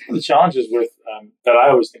 So that's one of the challenges with that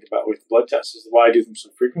I always think about with blood tests, is why I do them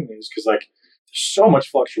so frequently, is because like there's so much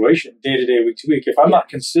fluctuation day to day, week to week. If I'm not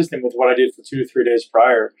consistent with what I did for 2 to 3 days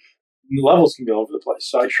prior, the levels can be all over the place.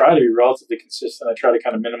 So I try to be relatively consistent. I try to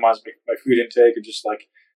kind of minimize my food intake and just like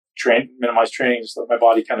minimize training, just let my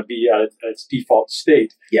body kind of be at its default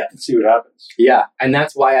state. Yeah. And see what happens. Yeah. And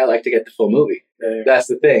that's why I like to get the full movie. That's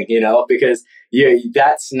the thing, because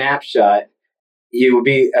that snapshot, it would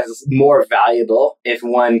be more valuable if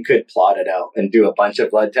one could plot it out and do a bunch of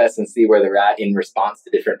blood tests and see where they're at in response to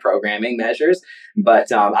different programming measures. But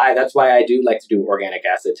that's why I do like to do organic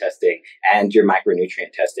acid testing and your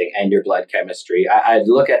micronutrient testing and your blood chemistry. I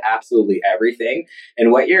look at absolutely everything.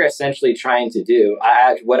 And what you're essentially trying to do,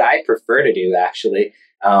 what I prefer to do actually,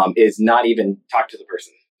 is not even talk to the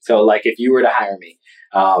person. So like if you were to hire me,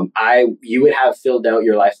 you would have filled out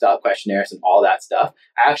your lifestyle questionnaires and all that stuff.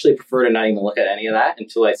 I actually prefer to not even look at any of that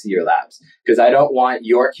until I see your labs, because I don't want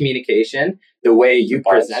your communication, the way you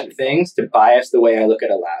present things, to bias the way I look at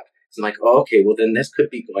a lab. So I'm like, oh, okay, well then this could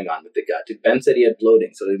be going on with the gut. Ben said he had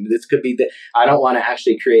bloating, so this could be I don't want to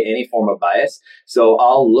actually create any form of bias. So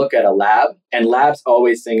I'll look at a lab, and labs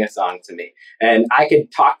always sing a song to me. And I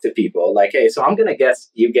could talk to people like, hey, so I'm going to guess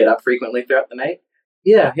you get up frequently throughout the night.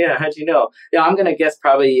 Yeah. How'd you know? Yeah, I'm going to guess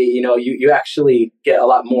probably, you actually get a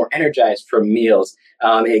lot more energized from meals.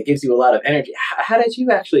 It gives you a lot of energy. How did you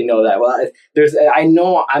actually know that? Well, I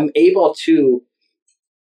know I'm able to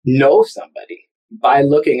know somebody by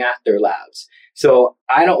looking at their labs. So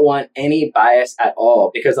I don't want any bias at all,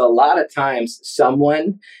 because a lot of times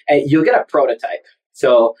you'll get a prototype.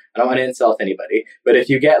 So I don't want to insult anybody, but if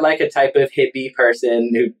you get like a type of hippie person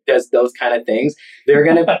who does those kind of things, they're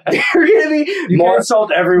gonna be you more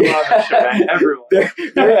insult everyone on the show, man.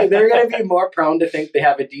 Everyone. They're gonna be more prone to think they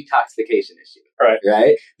have a detoxification issue.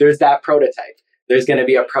 Right. There's that prototype. There's going to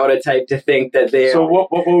be a prototype to think that they. So what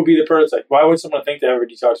would be the prototype? Why would someone think they have a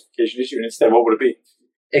detoxification issue, and instead what would it be?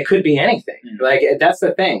 It could be anything. Mm-hmm. Like that's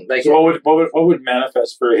the thing. Like, so what would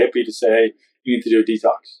manifest for a hippie to say you need to do a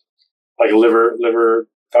detox? Like a liver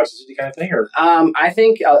toxicity kind of thing? Or I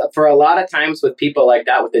think for a lot of times with people like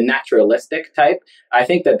that, with the naturalistic type, I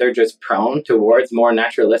think that they're just prone towards more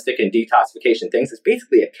naturalistic and detoxification things. It's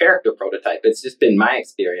basically a character prototype. It's just been my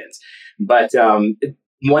experience. But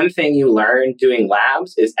one thing you learn doing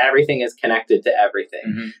labs is everything is connected to everything.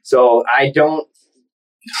 Mm-hmm. So I don't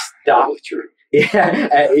stop. Totally true. Yeah,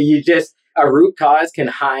 a root cause can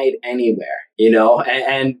hide anywhere,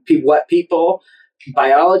 and what people...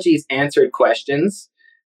 Biology's answered questions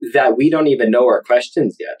that we don't even know are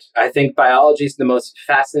questions yet. I think biology is the most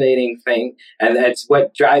fascinating thing, and that's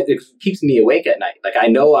what keeps me awake at night. Like, I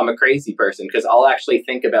know I'm a crazy person because I'll actually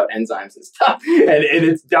think about enzymes and stuff, and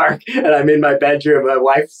it's dark, and I'm in my bedroom, my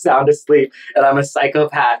wife's sound asleep, and I'm a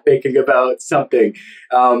psychopath thinking about something.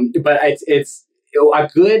 But it's a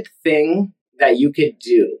good thing that you could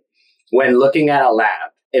do when looking at a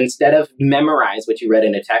lab. Instead of memorize what you read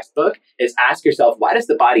in a textbook, is ask yourself, why does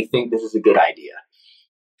the body think this is a good idea?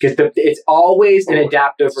 Because it's always an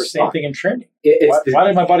adaptive response. Same thing in training. Why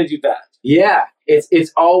did my body do that? Yeah,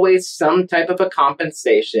 it's always some type of a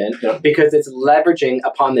compensation because it's leveraging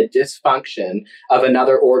upon the dysfunction of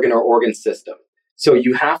another organ or organ system. So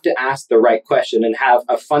you have to ask the right question and have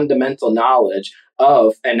a fundamental knowledge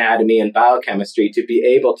of anatomy and biochemistry to be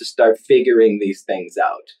able to start figuring these things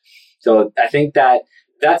out. So I think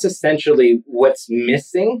that's essentially what's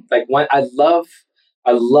missing. Like, I love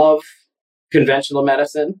conventional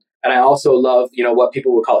medicine, and I also love, what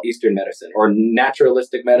people would call Eastern medicine or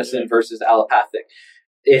naturalistic medicine versus allopathic.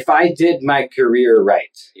 If I did my career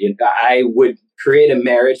right, I would create a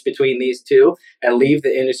marriage between these two and leave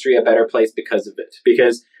the industry a better place because of it.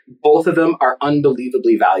 Because both of them are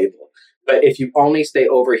unbelievably valuable. But if you only stay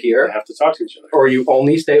over here, they have to talk to each other, or you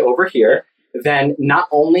only stay over here, then not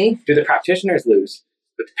only do the practitioners lose,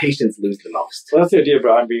 but the patients lose the most. Well, that's the idea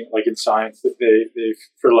behind being, like, in science, that they've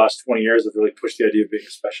for the last 20 years have really pushed the idea of being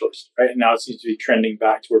a specialist, right? And now it seems to be trending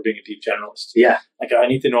back toward being a deep generalist. Yeah. Like, I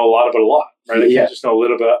need to know a lot about a lot, right? I can't just know a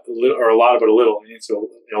little or a lot about a little. I need to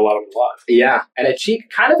know a lot about a lot. Yeah. And a cheat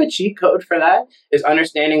code for that is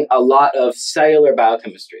understanding a lot of cellular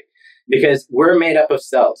biochemistry. Because we're made up of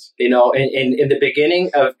cells. In the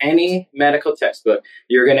beginning of any medical textbook,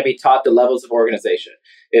 you're going to be taught the levels of organization.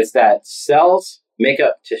 It's that cells make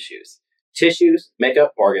up tissues. Tissues make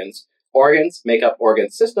up organs. Organs make up organ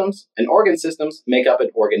systems. And organ systems make up an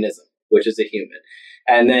organism, which is a human.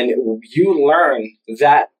 And then you learn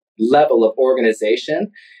that level of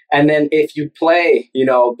organization. And then if you play,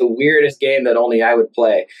 the weirdest game that only I would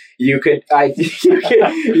play, you could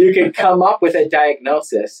come up with a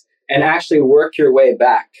diagnosis and actually work your way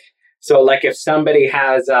back. So, like, if somebody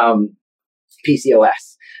has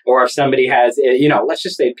PCOS, or if somebody has, let's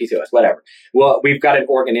just say PCOS, whatever. Well, we've got an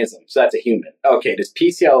organism, so that's a human. Okay, does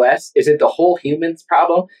PCOS, is it the whole human's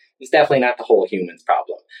problem? It's definitely not the whole human's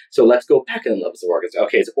problem. So let's go back in the levels of organs.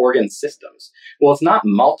 Okay, it's organ systems. Well, it's not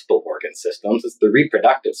multiple organ systems. It's the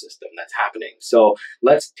reproductive system that's happening. So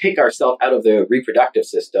let's take ourselves out of the reproductive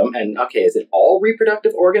system. And okay, is it all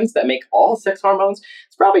reproductive organs that make all sex hormones?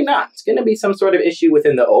 It's probably not. It's going to be some sort of issue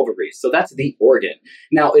within the ovaries. So that's the organ.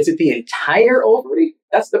 Now, is it the entire ovary?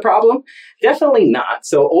 That's the problem? Definitely not.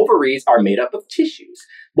 So ovaries are made up of tissues.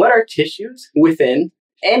 What are tissues within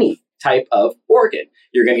any type of organ?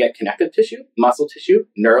 You're going to get connective tissue, muscle tissue,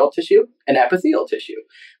 neural tissue, and epithelial tissue.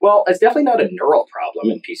 Well, it's definitely not a neural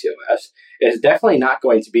problem in PCOS. It's definitely not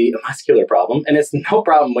going to be a muscular problem, and it's no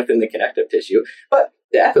problem within the connective tissue. But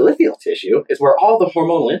the epithelial tissue is where all the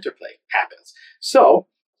hormonal interplay happens. So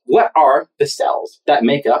what are the cells that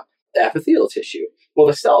make up the epithelial tissue? Well,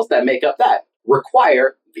 the cells that make up that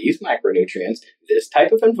require these micronutrients, this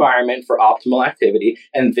type of environment for optimal activity,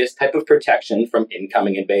 and this type of protection from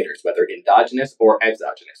incoming invaders, whether endogenous or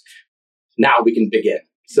exogenous. Now we can begin.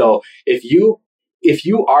 So if you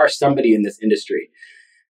are somebody in this industry,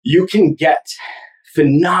 you can get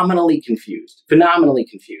phenomenally confused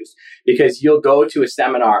because you'll go to a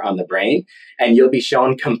seminar on the brain and you'll be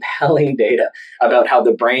shown compelling data about how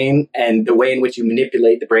the brain and the way in which you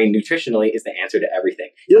manipulate the brain nutritionally is the answer to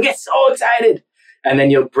everything. You'll get so excited. And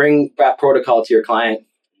then you'll bring that protocol to your client.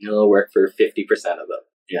 It'll work for 50% of them.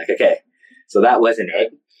 You're like, okay, so that wasn't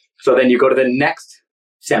it. So then you go to the next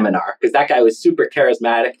seminar because that guy was super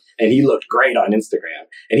charismatic and he looked great on Instagram.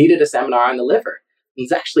 And he did a seminar on the liver.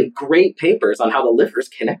 There's actually great papers on how the liver is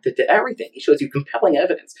connected to everything. He shows you compelling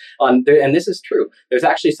evidence on there, and this is true. There's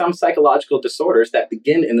actually some psychological disorders that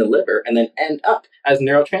begin in the liver and then end up as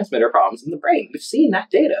neurotransmitter problems in the brain. We've seen that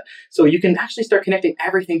data. So you can actually start connecting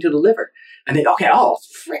everything to the liver. And then, okay, oh,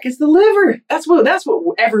 frick, it's the liver. That's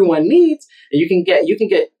what everyone needs. And you can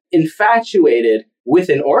get infatuated with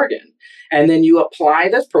an organ. And then you apply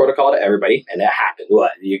this protocol to everybody, and it happens.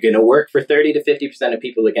 What? You're going to work for 30 to 50% of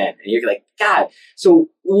people again. And you're like, God, so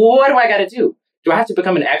what do I got to do? Do I have to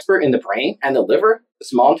become an expert in the brain and the liver, the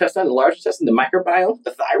small intestine, the large intestine, the microbiome,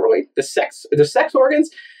 the thyroid, the sex organs?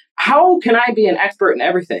 How can I be an expert in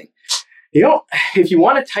everything? You know, if you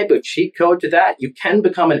want a type of cheat code to that, you can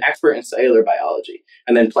become an expert in cellular biology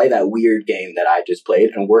and then play that weird game that I just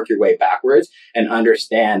played and work your way backwards and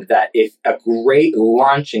understand that if a great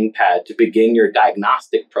launching pad to begin your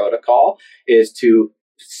diagnostic protocol is to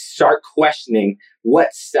start questioning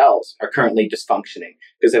what cells are currently dysfunctioning.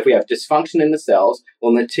 Because if we have dysfunction in the cells,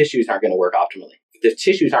 well, then the tissues aren't going to work optimally. If the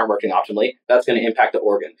tissues aren't working optimally, that's going to impact the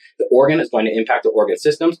organ. The organ is going to impact the organ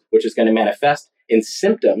systems, which is going to manifest in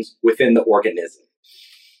symptoms within the organism.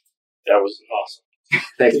 That was awesome.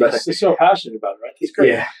 Thanks, brother. You're so passionate about it, right? That's great.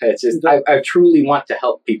 Yeah, it's just I truly want to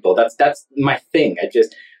help people. That's my thing.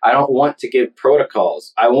 I don't want to give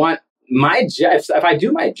protocols. I want my job. If I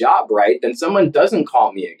do my job right, then someone doesn't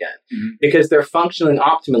call me again because they're functioning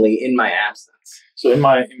optimally in my absence. So in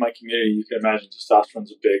my community, you can imagine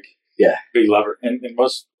testosterone's a big lever, and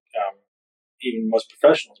most even most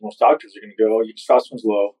professionals, most doctors are going to go, your testosterone's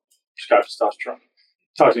low, prescribe testosterone.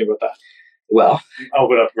 Talk to me about that. Well, I'll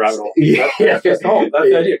open up rabbit hole. That's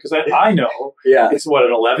the idea, because I know it's what,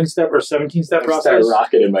 an 11-step or 17-step process. Start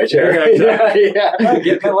rocking in my chair. Yeah,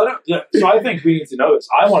 exactly. So I think we need to know this.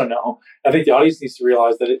 I want to know. I think the audience needs to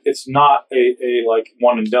realize that it's not a like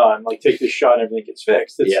one and done. Like take this shot and everything gets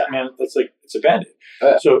fixed. Man, that's like it's a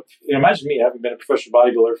Band-Aid. So imagine me having been a professional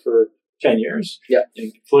bodybuilder for 10 years. Yeah.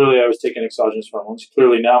 And clearly I was taking exogenous hormones.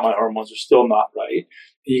 Clearly now my hormones are still not right.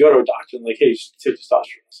 And you go to a doctor and like, hey, you should take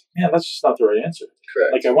testosterone. It's like, man, that's just not the right answer.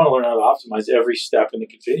 Correct. Like I want to learn how to optimize every step in the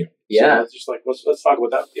continuum. Yeah. So just like let's talk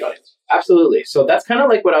about that with the audience. Absolutely. So that's kind of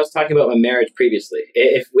like what I was talking about with marriage previously.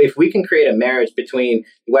 If we can create a marriage between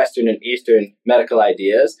Western and Eastern medical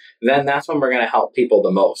ideas, then that's when we're going to help people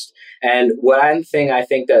the most. And one thing I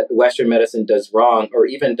think that Western medicine does wrong, or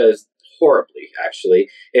even does horribly actually,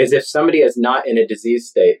 is if somebody is not in a disease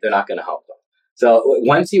state, they're not going to help them. So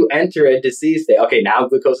once you enter a disease state, okay, now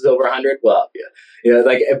glucose is over 100, well,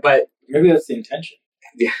 but maybe that's the intention.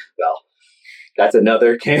 Yeah, well, that's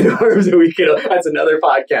another can of worms that's another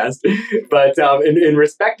podcast. But in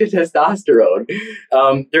respect to testosterone,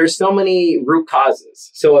 there's so many root causes.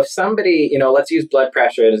 So if somebody, let's use blood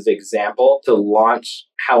pressure as an example to launch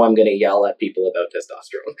how I'm going to yell at people about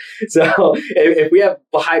testosterone. So if we have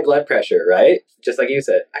high blood pressure, right? Just like you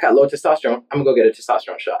said, I got low testosterone, I'm going to go get a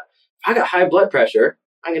testosterone shot. If I got high blood pressure,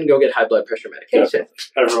 I'm going to go get high blood pressure medication.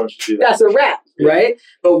 Yeah, everyone should do that. That's a wrap, right?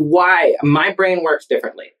 But why? My brain works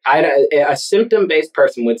differently. A symptom-based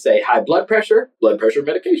person would say high blood pressure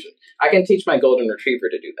medication. I can teach my golden retriever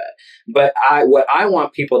to do that. But what I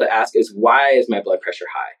want people to ask is, why is my blood pressure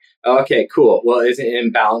high? Okay, cool. Well, is it an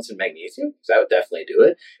imbalance in magnesium? Because that would definitely do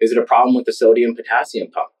it. Is it a problem with the sodium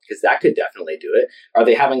potassium pump? Because that could definitely do it. Are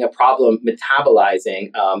they having a problem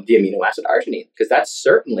metabolizing the amino acid arginine? Because that's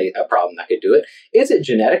certainly a problem that could do it. Is it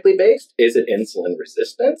genetically based? Is it insulin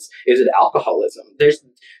resistance? Is it alcoholism?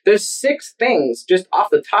 There's 6 things just off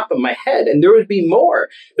the top of my head, and there would be more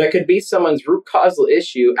that could be someone's root causal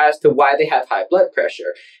issue as to why they have high blood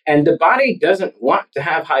pressure. And the body doesn't want to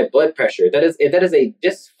have high blood pressure. That is a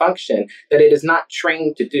dysfunction that it is not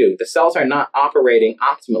trained to do. The cells are not operating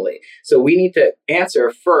optimally. So we need to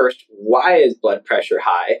answer first, why is blood pressure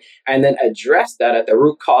high? And then address that at the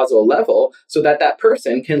root causal level so that that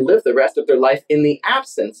person can live the rest of their life in the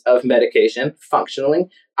absence of medication functioning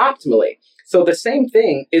optimally. So the same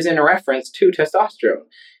thing is in reference to testosterone.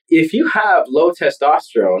 If you have low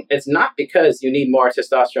testosterone, it's not because you need more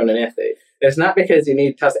testosterone than anything. It's not because you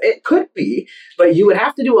need testosterone. It could be, but you would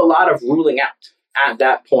have to do a lot of ruling out at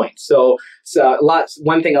that point. So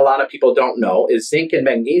one thing a lot of people don't know is zinc and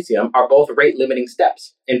magnesium are both rate limiting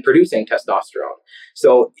steps in producing testosterone.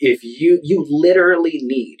 So if you literally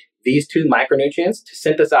need these 2 micronutrients to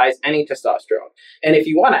synthesize any testosterone. And if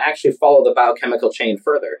you want to actually follow the biochemical chain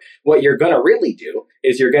further, what you're going to really do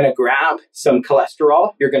is you're going to grab some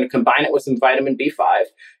cholesterol, you're going to combine it with some vitamin B5,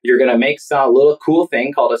 you're going to make some little cool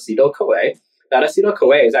thing called acetyl-CoA. That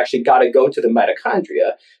acetyl-CoA has actually got to go to the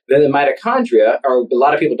mitochondria. Then the mitochondria, or a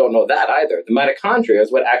lot of people don't know that either, the mitochondria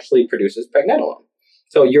is what actually produces pregnenolone.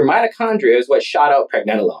 So your mitochondria is what shot out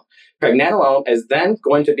pregnenolone. Pregnenolone is then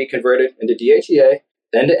going to be converted into DHEA,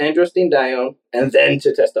 then to androstenedione, and then to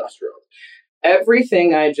testosterone.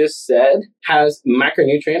 Everything I just said has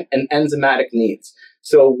micronutrient and enzymatic needs.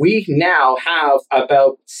 So we now have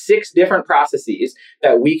about 6 different processes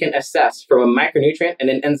that we can assess from a micronutrient and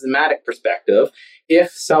an enzymatic perspective if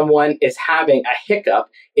someone is having a hiccup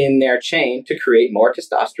in their chain to create more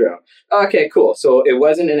testosterone. Okay, cool. So it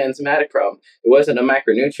wasn't an enzymatic problem. It wasn't a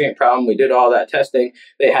micronutrient problem. We did all that testing.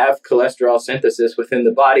 They have cholesterol synthesis within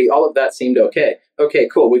the body. All of that seemed okay. Okay,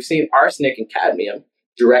 cool. We've seen arsenic and cadmium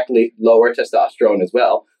directly lower testosterone as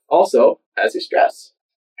well. Also, has your stress,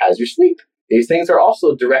 has your sleep. These things are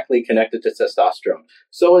also directly connected to testosterone.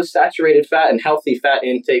 So is saturated fat, and healthy fat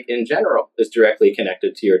intake in general is directly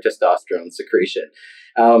connected to your testosterone secretion.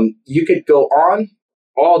 You could go on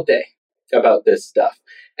all day about this stuff.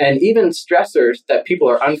 And even stressors that people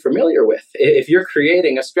are unfamiliar with. If you're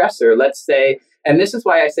creating a stressor, let's say, and this is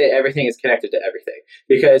why I say everything is connected to everything.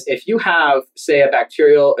 Because if you have, say, a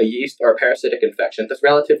bacterial, a yeast, or a parasitic infection that's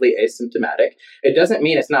relatively asymptomatic, it doesn't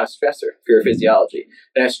mean it's not a stressor for your physiology.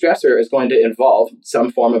 And a stressor is going to involve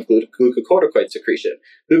some form of glucocorticoid secretion.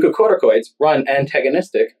 Glucocorticoids run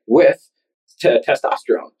antagonistic with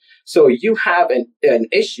testosterone. So you have an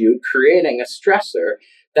issue creating a stressor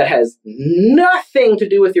that has nothing to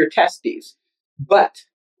do with your testes, but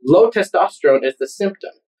low testosterone is the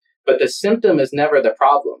symptom. But the symptom is never the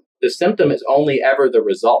problem. The symptom is only ever the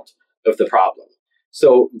result of the problem.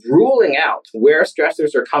 So ruling out where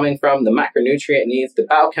stressors are coming from, the macronutrient needs, the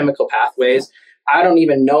biochemical pathways, I don't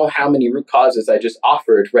even know how many root causes I just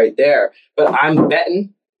offered right there, but I'm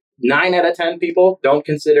betting 9 out of 10 people don't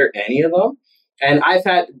consider any of them. And I've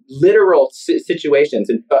had literal situations,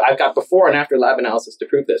 and I've got before and after lab analysis to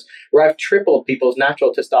prove this, where I've tripled people's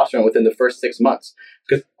natural testosterone within the first 6 months.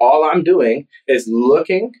 Because all I'm doing is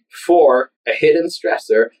looking for a hidden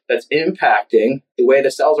stressor that's impacting the way the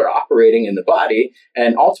cells are operating in the body,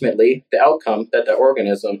 and ultimately the outcome that the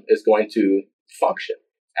organism is going to function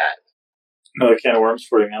at. Another can of worms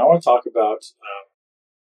for you, man. I want to talk about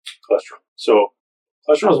cholesterol. So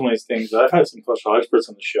cholesterol is one of these things. I've had some cholesterol experts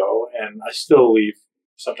on the show, and I still leave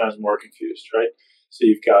sometimes more confused, right? So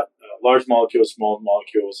you've got large molecules, small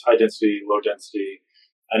molecules, high density, low density.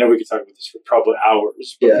 I know we could talk about this for probably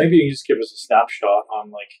hours, but maybe you can just give us a snapshot on,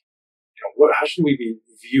 like, how should we be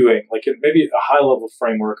viewing, like, maybe a high level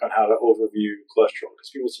framework on how to overview cholesterol, because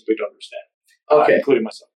people simply don't understand, including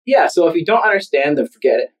myself. Yeah, so if you don't understand, then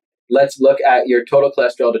forget it. Let's look at your total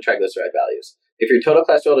cholesterol to triglyceride values. If your total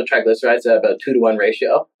cholesterol to triglycerides is about a 2-to-1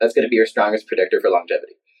 ratio, that's going to be your strongest predictor for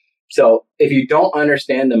longevity. So if you don't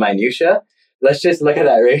understand the minutia, let's just look at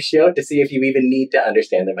that ratio to see if you even need to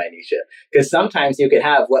understand the minutia. Because sometimes you could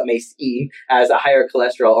have what may seem as a higher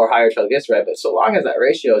cholesterol or higher triglyceride, but so long as that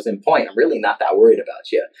ratio is in point, I'm really not that worried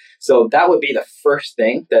about you. So that would be the first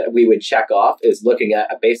thing that we would check off, is looking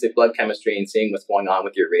at a basic blood chemistry and seeing what's going on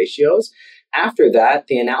with your ratios. After that,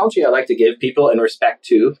 the analogy I like to give people in respect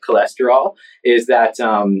to cholesterol is that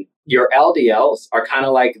your LDLs are kind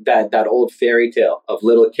of like that old fairy tale of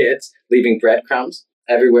little kids leaving breadcrumbs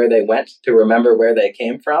everywhere they went to remember where they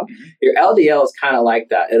came from. Your LDL is kind of like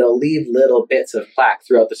that. It'll leave little bits of plaque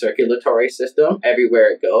throughout the circulatory system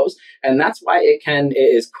everywhere it goes. And that's why it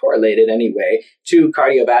is correlated anyway to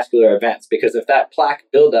cardiovascular events, because if that plaque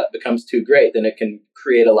buildup becomes too great, then it can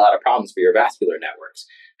create a lot of problems for your vascular networks.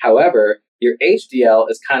 However, your HDL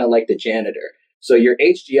is kind of like the janitor. So your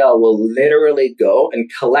HDL will literally go and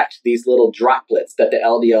collect these little droplets that the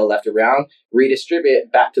LDL left around, redistribute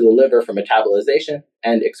it back to the liver for metabolization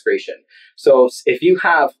and excretion. So if you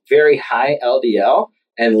have very high LDL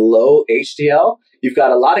and low HDL, you've got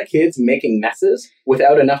a lot of kids making messes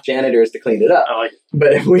without enough janitors to clean it up.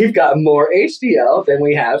 But if we've got more HDL than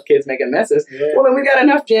we have kids making messes, well, then we've got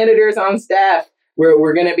enough janitors on staff.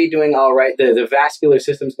 We're going to be doing all right. The vascular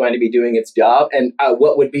system is going to be doing its job. And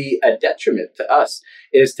what would be a detriment to us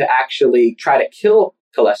is to actually try to kill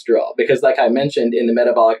cholesterol. Because like I mentioned in the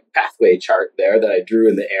metabolic pathway chart there that I drew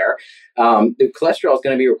in the air, the cholesterol is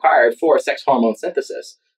going to be required for sex hormone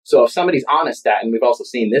synthesis. So if somebody's on a statin, we've also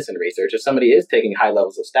seen this in research, if somebody is taking high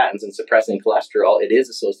levels of statins and suppressing cholesterol, it is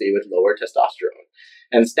associated with lower testosterone.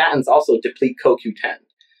 And statins also deplete CoQ10.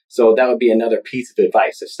 So that would be another piece of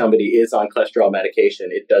advice. If somebody is on cholesterol medication,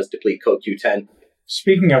 it does deplete CoQ10.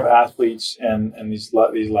 Speaking of athletes and these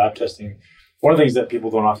lab testing, one of the things that people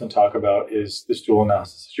don't often talk about is the stool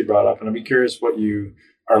analysis that you brought up. And I'd be curious what you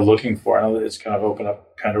are looking for. I know that it's kind of opened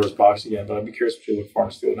up Pandora's box again, but I'd be curious what you look for in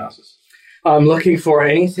a stool analysis. I'm looking for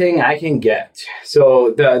anything I can get.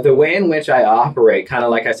 So the way in which I operate, kind of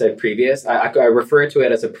like I said previous, I refer to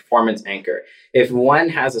it as a performance anchor. If one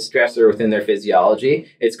has a stressor within their physiology,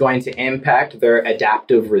 it's going to impact their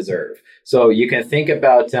adaptive reserve. So you can think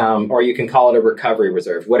about, or you can call it a recovery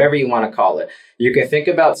reserve, whatever you want to call it. You can think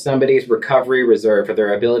about somebody's recovery reserve for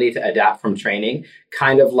their ability to adapt from training,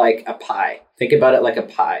 kind of like a pie. Think about it like a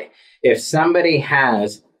pie. If somebody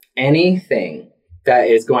has anything that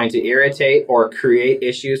is going to irritate or create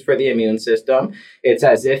issues for the immune system, it's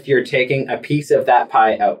as if you're taking a piece of that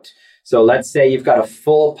pie out. So let's say you've got a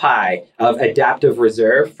full pie of adaptive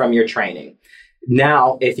reserve from your training.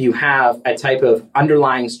 Now, if you have a type of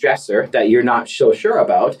underlying stressor that you're not so sure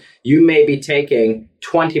about, you may be taking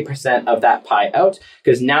 20% of that pie out,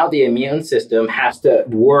 because now the immune system has to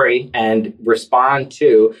worry and respond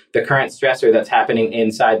to the current stressor that's happening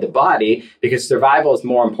inside the body, because survival is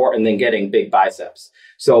more important than getting big biceps.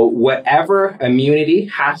 So whatever immunity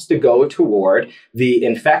has to go toward the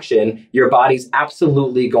infection, your body's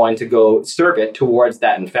absolutely going to go serve it towards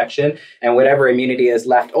that infection. And whatever immunity is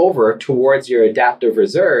left over towards your adaptive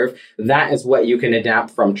reserve, that is what you can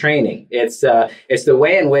adapt from training. It's the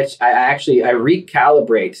way in which I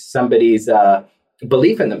recalibrate somebody's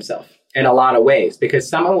belief in themselves in a lot of ways, because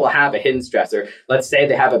someone will have a hidden stressor. Let's say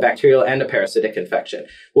they have a bacterial and a parasitic infection.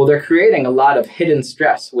 Well, they're creating a lot of hidden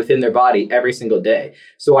stress within their body every single day.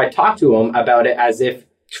 So I talk to them about it as if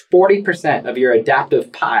 40% of your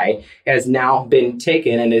adaptive pie has now been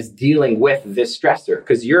taken and is dealing with this stressor,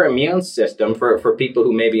 because your immune system, for people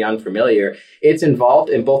who may be unfamiliar, it's involved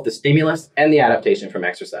in both the stimulus and the adaptation from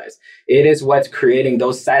exercise. It is what's creating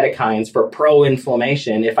those cytokines for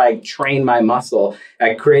pro-inflammation. If I train my muscle,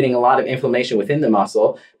 creating a lot of inflammation within the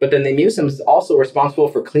muscle, but then the immune system is also responsible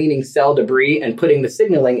for cleaning cell debris and putting the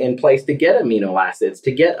signaling in place to get amino acids,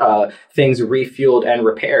 to get things refueled and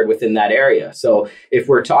repaired within that area. So if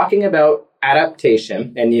we're talking about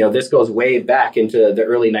adaptation, and this goes way back into the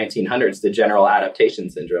early 1900s, the general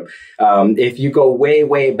adaptation syndrome. If you go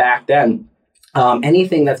way back then,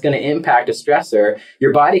 anything that's going to impact a stressor,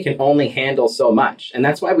 your body can only handle so much. And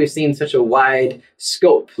that's why we've seen such a wide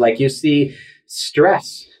scope. Like you see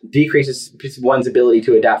stress decreases one's ability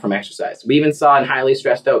to adapt from exercise. We even saw in highly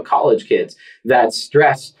stressed out college kids that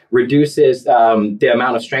stress reduces the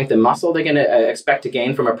amount of strength and muscle they're going to expect to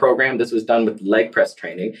gain from a program. This was done with leg press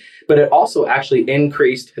training, but it also actually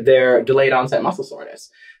increased their delayed onset muscle soreness,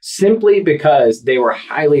 simply because they were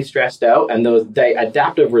highly stressed out and the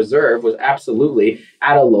adaptive reserve was absolutely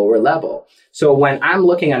at a lower level. So when I'm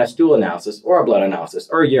looking at a stool analysis or a blood analysis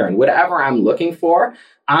or urine, whatever I'm looking for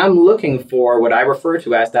what I refer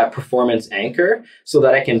to as that performance anchor, so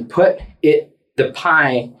that I can put the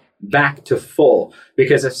pie back to full.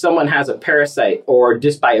 Because if someone has a parasite or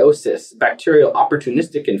dysbiosis, bacterial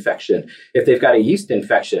opportunistic infection, if they've got a yeast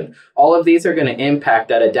infection, all of these are going to impact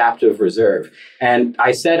that adaptive reserve. And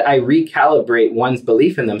I said I recalibrate one's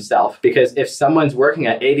belief in themselves, because if someone's working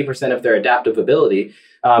at 80% of their adaptive ability,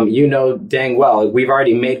 dang well, we've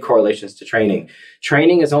already made correlations to training.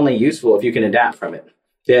 Training is only useful if you can adapt from it.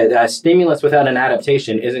 The stimulus without an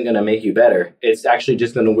adaptation isn't going to make you better. It's actually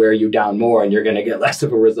just going to wear you down more, and you're going to get less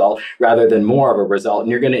of a result rather than more of a result,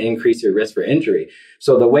 and you're going to increase your risk for injury.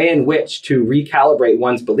 So the way in which to recalibrate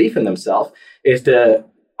one's belief in themselves is to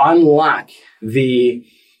unlock the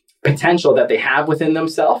potential that they have within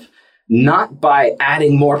themselves, not by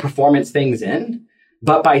adding more performance things in,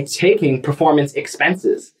 but by taking performance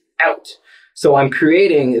expenses out. So I'm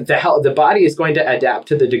creating the body is going to adapt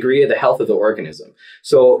to the degree of the health of the organism.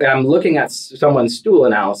 So I'm looking at someone's stool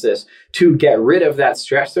analysis to get rid of that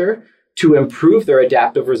stressor, to improve their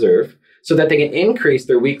adaptive reserve so that they can increase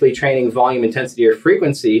their weekly training volume, intensity, or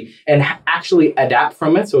frequency and actually adapt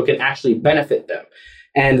from it so it can actually benefit them.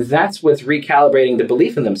 And that's what's recalibrating the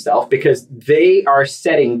belief in themselves, because they are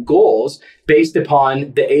setting goals based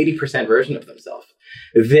upon the 80% version of themselves.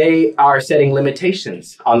 They are setting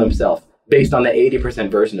limitations on themselves based on the 80%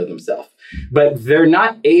 version of themselves. But they're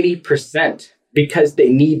not 80% because they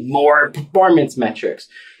need more performance metrics.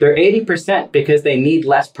 They're 80% because they need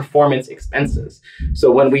less performance expenses.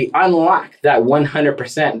 So when we unlock that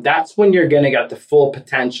 100%, that's when you're going to get the full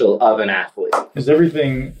potential of an athlete. Is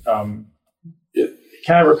everything, can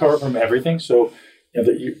I recover from everything? So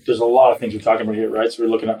there's a lot of things we're talking about here, right? So we're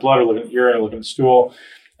looking at blood, we're looking at urine, we're looking at stool,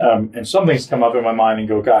 and some things come up in my mind and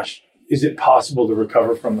go, gosh, is it possible to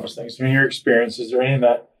recover from those things? In your experience, is there anything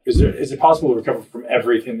that, is it possible to recover from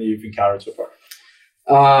everything that you've encountered so far?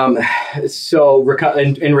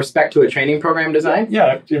 In respect to a training program design?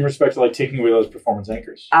 Yeah, in respect to like taking away those performance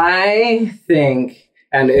anchors. I think,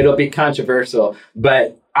 and it'll be controversial,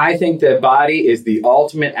 but I think the body is the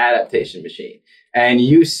ultimate adaptation machine. And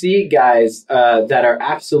you see guys that are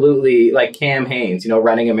absolutely like Cam Hanes,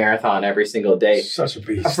 running a marathon every single day. Such a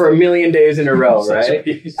beast. For 1,000,000 days in a row, right?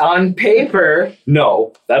 On paper,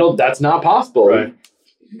 no, that's not possible. Right.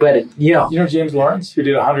 But, James Lawrence, who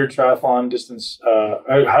did 100 triathlon distance,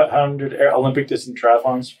 100 Olympic distance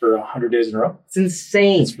triathlons for 100 days in a row? It's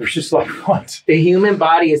insane. It's just like, what? The human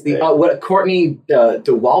body is Courtney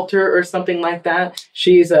DeWalter or something like that.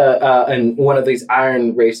 She's one of these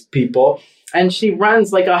iron race people. And she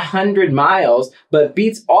runs like 100 miles, but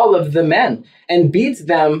beats all of the men and beats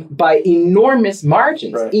them by enormous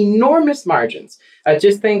margins, enormous margins. I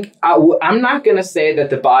just think I'm not going to say that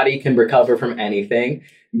the body can recover from anything,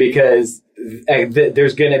 because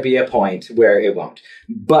there's going to be a point where it won't.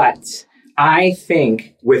 But I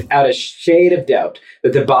think without a shade of doubt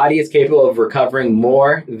that the body is capable of recovering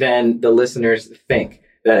more than the listeners think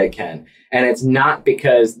that it can. And it's not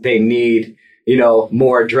because they need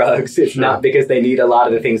more drugs. It's not because they need a lot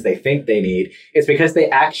of the things they think they need. It's because they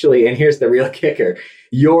actually, and here's the real kicker,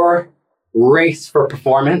 your race for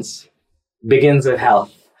performance begins with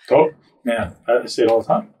health. Oh, man, I say it all the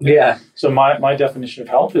time. Yeah. So my definition of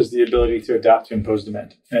health is the ability to adapt to imposed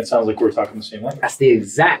demand. And it sounds like we're talking the same language. That's the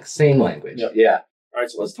exact same language. Yep. Yeah. All right,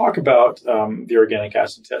 so let's talk about the organic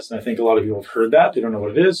acid test. And I think a lot of people have heard that. They don't know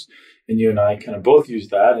what it is. And you and I kind of both use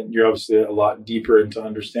that. And you're obviously a lot deeper into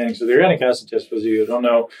understanding. So the organic acid test, for those of you who don't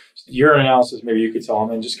know, urine analysis, maybe you could tell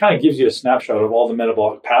them, and just kind of gives you a snapshot of all the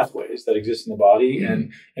metabolic pathways that exist in the body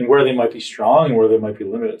and where they might be strong and where they might be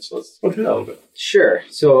limited. So let's go through that a little bit. Sure.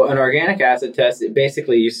 So an organic acid test,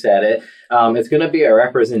 basically you said it, it's going to be a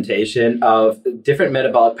representation of different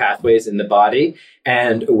metabolic pathways in the body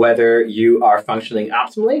and whether you are functioning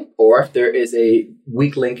optimally or if there is a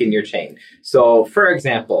weak link in your chain. So for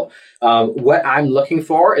example, what I'm looking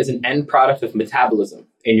for is an end product of metabolism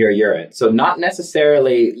in your urine. So not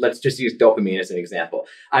necessarily, let's just use dopamine as an example.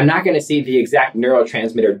 I'm not going to see the exact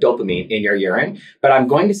neurotransmitter dopamine in your urine, but I'm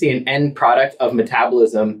going to see an end product of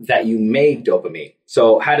metabolism that you made dopamine.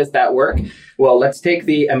 So how does that work? Well, let's take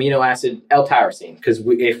the amino acid L-tyrosine, because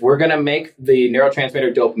if we're going to make the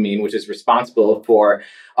neurotransmitter dopamine, which is responsible for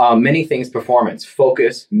many things, performance,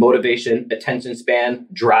 focus, motivation, attention span,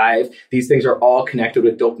 drive, these things are all connected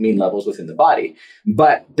with dopamine levels within the body.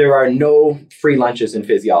 But there are no free lunches in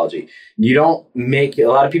physiology. You don't make, a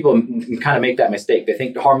lot of people kind of make that mistake. They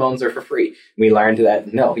think the hormones are for free. We learned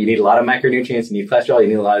that, no, you need a lot of micronutrients, you need cholesterol, you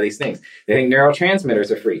need a lot of these things. They think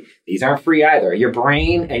neurotransmitters are free. These aren't free either. Your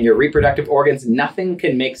brain and your reproductive organs, nothing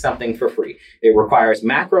can make something for free. It requires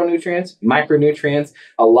macronutrients, micronutrients,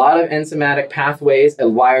 a lot of enzymatic pathways. It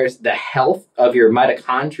requires the health of your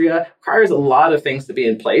mitochondria, requires a lot of things to be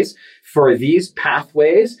in place for these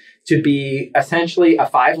pathways to be essentially a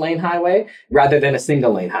 5-lane highway rather than a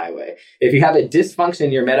single-lane highway. If you have a dysfunction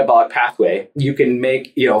in your metabolic pathway, you can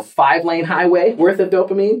make 5-lane highway worth of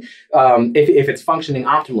dopamine if it's functioning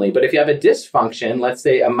optimally. But if you have a dysfunction, let's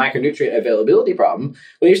say a micronutrient availability problem,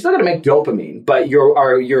 well, you're still going to make dopamine, but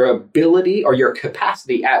your ability or your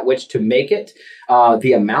capacity at which to make it,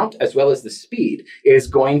 the amount as well as the speed, is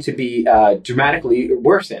going to be dramatically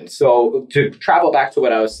worsened. So to travel back to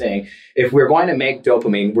what I was saying, if we're going to make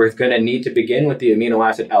dopamine, we're going to need to begin with the amino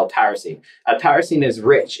acid L-tyrosine. L-tyrosine is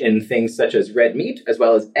rich in things such as red meat as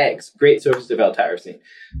well as eggs. Great sources of L-tyrosine.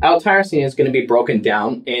 L-tyrosine is going to be broken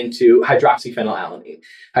down into hydroxyphenylalanine.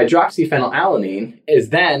 Hydroxyphenylalanine is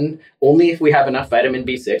then only if we have enough vitamin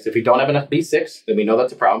B6. If we don't have enough B6, then we know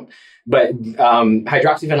that's a problem. But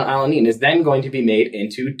hydroxyphenylalanine is then going to be made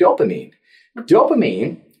into dopamine.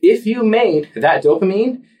 Dopamine, if you made that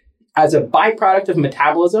dopamine as a byproduct of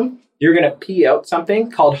metabolism, you're going to pee out something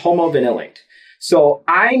called homovinylate. So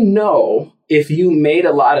I know if you made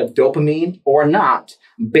a lot of dopamine or not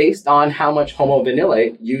based on how much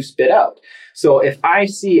homovinylate you spit out. So if I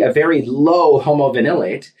see a very low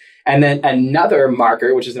homovinylate, and then another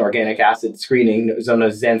marker, which is an organic acid screening, known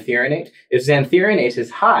as xanthironate. If xanthironate is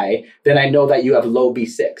high, then I know that you have low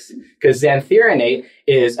B6, because xanthironate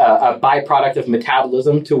is a byproduct of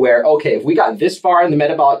metabolism to where, okay, if we got this far in the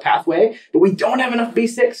metabolic pathway, but we don't have enough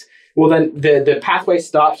B6, well, then the pathway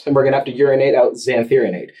stops and we're going to have to urinate out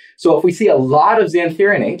xanthironate. So if we see a lot of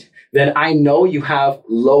xanthironate, then I know you have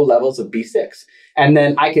low levels of B6. And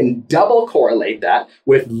then I can double correlate that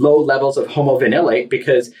with low levels of homovinylate,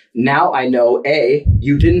 because now I know, A,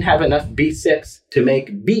 you didn't have enough B6 to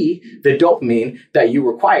make B, the dopamine that you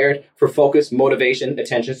required for focus, motivation,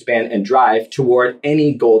 attention span, and drive toward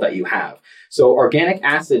any goal that you have. So organic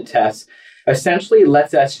acid tests essentially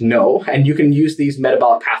lets us know, and you can use these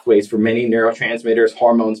metabolic pathways for many neurotransmitters,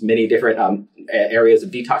 hormones, many different areas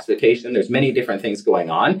of detoxification. There's many different things going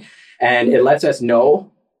on. And it lets us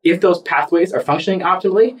know if those pathways are functioning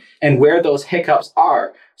optimally and where those hiccups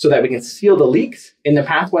are, so that we can seal the leaks in the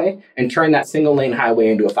pathway and turn that single lane highway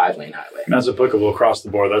into a 5-lane highway. And that's applicable across the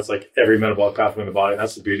board. That's like every metabolic pathway in the body.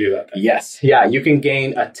 That's the beauty of that thing. Yes. Yeah. You can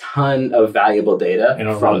gain a ton of valuable data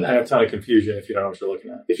from that. And a ton of confusion if you don't know what you're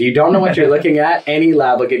looking at. If you don't know what you're looking at, any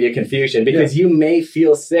lab will give you confusion, because you may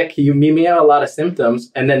feel sick. You may have a lot of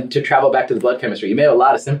symptoms. And then to travel back to the blood chemistry, you may have a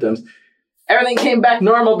lot of symptoms. Everything came back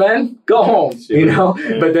normal, Ben. Go home, Yeah.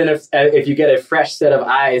 But then if you get a fresh set of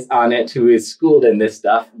eyes on it who is schooled in this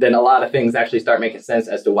stuff, then a lot of things actually start making sense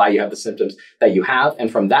as to why you have the symptoms that you have.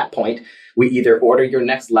 And from that point, we either order your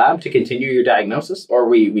next lab to continue your diagnosis, or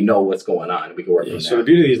we know what's going on. We can work from there. So the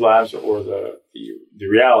beauty of these labs, or the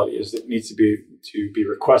reality, is that it needs to be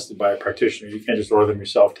requested by a practitioner. You can't just order them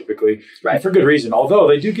yourself typically, right? And for good reason. Although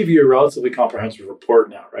they do give you a relatively comprehensive report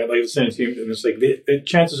now, right? Like it's saying to you, and it's like the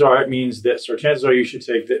chances are it means this, or chances are you should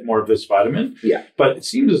take more of this vitamin. Yeah. But it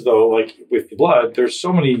seems as though, like with the blood, there's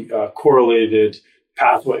so many correlated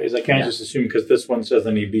pathways. I can't just assume because this one says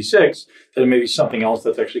I need B6 that it may be something else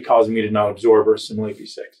that's actually causing me to not absorb or assimilate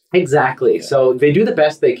B6. Exactly. Yeah. So they do the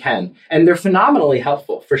best they can, and they're phenomenally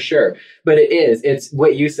helpful for sure. But it's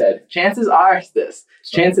what you said. Chances are it's this.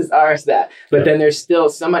 Chances are it's that. But then there's still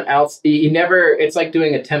someone else. It's like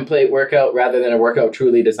doing a template workout rather than a workout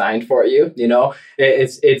truly designed for you.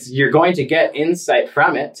 You're going to get insight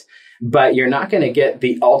from it, but you're not going to get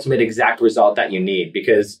the ultimate exact result that you need,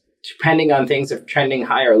 because depending on things if trending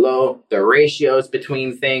high or low, the ratios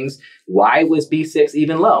between things, why was B6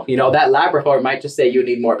 even low? That lab report might just say you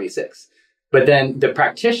need more B6. But then the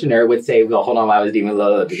practitioner would say, well, hold on, why was it even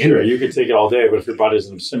low at the beginning? Sure, you could take it all day, but if your body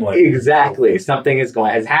doesn't assimilate. Exactly. Something is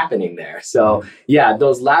happening there. So yeah,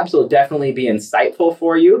 those labs will definitely be insightful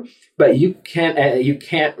for you, but you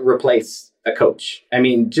can't replace a coach. I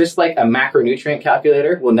mean, just like a macronutrient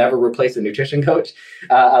calculator will never replace a nutrition coach,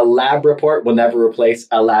 a lab report will never replace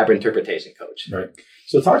a lab interpretation coach. Right.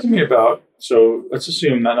 So talk to me about, so let's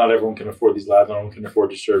assume that not everyone can afford these labs, not everyone can afford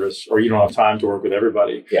your service, or you don't have time to work with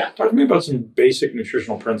everybody. Yeah. Talk to me about some basic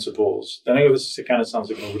nutritional principles. I know this kind of sounds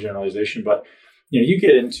like an overgeneralization, but you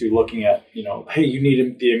get into looking at, hey, you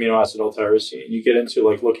need the amino acid L-tyrosine. You get into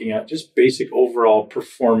like looking at just basic overall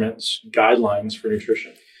performance guidelines for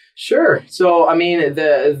nutrition. Sure. So, I mean,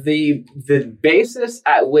 the basis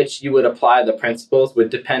at which you would apply the principles would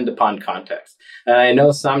depend upon context. I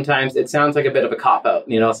know sometimes it sounds like a bit of a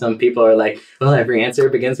cop-out. Some people are like, well, every answer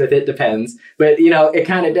begins with it depends. But, it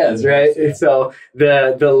kind of does, right? Yeah. So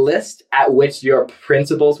the list at which your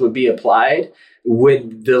principles would be applied,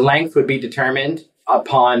 the length would be determined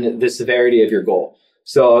upon the severity of your goal.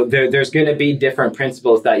 So there's going to be different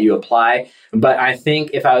principles that you apply. But I think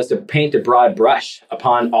if I was to paint a broad brush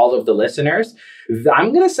upon all of the listeners,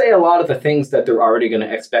 I'm going to say a lot of the things that they're already going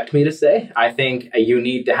to expect me to say. I think you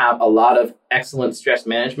need to have a lot of excellent stress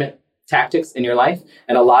management tactics in your life.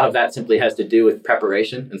 And a lot of that simply has to do with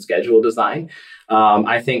preparation and schedule design.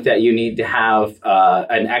 I think that you need to have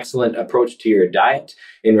an excellent approach to your diet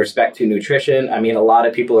in respect to nutrition. I mean, a lot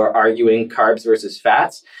of people are arguing carbs versus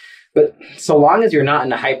fats. But so long as you're not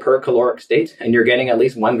in a hypercaloric state and you're getting at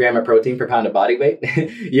least 1 gram of protein per pound of body weight,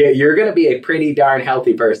 you're going to be a pretty darn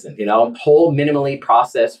healthy person. You know, whole minimally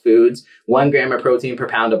processed foods, 1 gram of protein per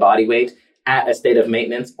pound of body weight at a state of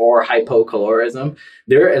maintenance or hypocalorism.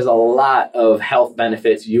 There is a lot of health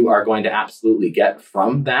benefits you are going to absolutely get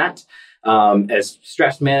from that. As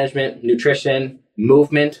stress management, nutrition,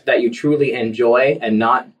 movement that you truly enjoy and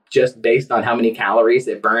not just based on how many calories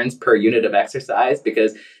it burns per unit of exercise.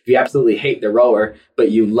 Because if you absolutely hate the rower,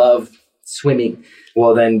 but you love swimming,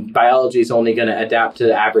 well, then biology is only going to adapt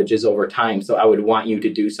to averages over time. So I would want you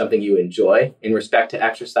to do something you enjoy in respect to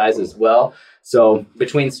exercise as well. So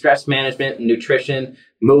between stress management, nutrition,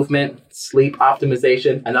 movement, sleep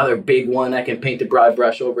optimization, another big one I can paint a broad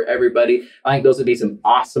brush over everybody. I think those would be some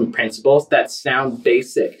awesome principles that sound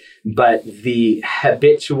basic, but the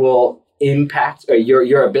habitual impact or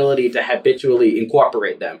your ability to habitually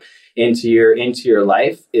incorporate them into your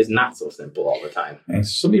life is not so simple all the time. And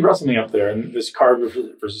somebody brought something up there, and this carb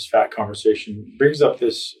versus fat conversation brings up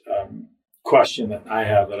this question that I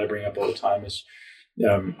have that I bring up all the time is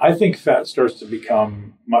I think fat starts to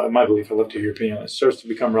become my belief. I'd love to hear your opinion on it. Starts to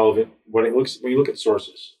become relevant when you look at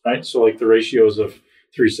sources, right? So like the ratios of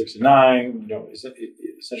 3, 6, and 9,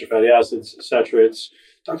 essential fatty acids, saturates.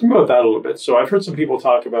 Talking about that a little bit. So I've heard some people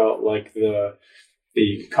talk about like the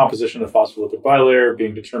composition of phospholipid bilayer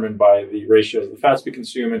being determined by the ratios of the fats we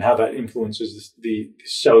consume and how that influences the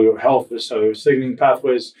cellular health, the cellular signaling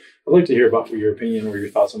pathways. I'd like to hear about your opinion or your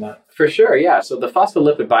thoughts on that. For sure, yeah. So the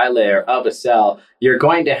phospholipid bilayer of a cell, you're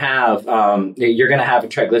going to have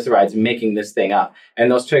triglycerides making this thing up.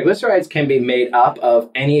 And those triglycerides can be made up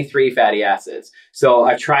of any 3 fatty acids. So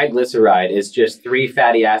a triglyceride is just 3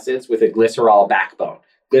 fatty acids with a glycerol backbone.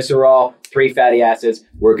 Glycerol, 3 fatty acids,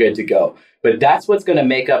 we're good to go. But that's what's going to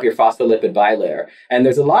make up your phospholipid bilayer. And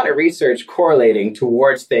there's a lot of research correlating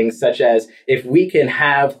towards things such as if we can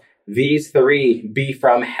have these 3 be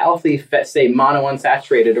from healthy, say,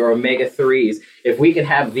 monounsaturated or omega-3s, if we can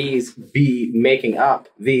have these be making up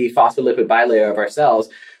the phospholipid bilayer of our cells,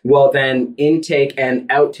 well, then intake and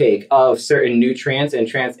outtake of certain nutrients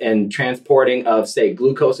and transporting of, say,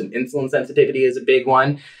 glucose and insulin sensitivity is a big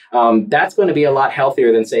one. That's going to be a lot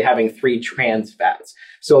healthier than, say, having 3 trans fats.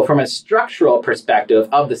 So from a structural perspective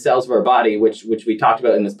of the cells of our body, which we talked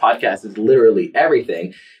about in this podcast, is literally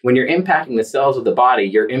everything. When you're impacting the cells of the body,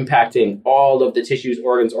 you're impacting all of the tissues,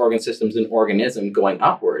 organs, organ systems, and organism going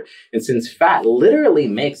upward. And since fat literally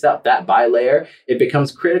makes up that bilayer, it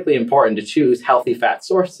becomes critically important to choose healthy fat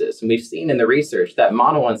sources. And we've seen in the research that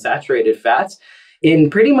monounsaturated fats,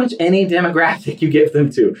 in pretty much any demographic you give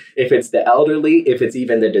them to, if it's the elderly, if it's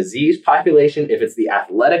even the diseased population, if it's the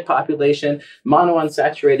athletic population,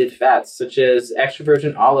 monounsaturated fats such as extra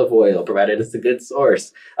virgin olive oil, provided it's a good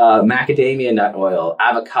source, macadamia nut oil,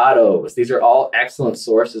 avocados, these are all excellent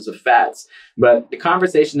sources of fats. But the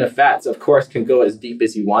conversation of fats, of course, can go as deep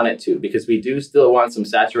as you want it to, because we do still want some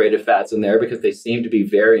saturated fats in there because they seem to be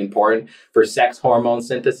very important for sex hormone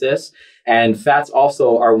synthesis. And fats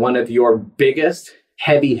also are one of your biggest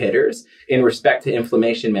heavy hitters in respect to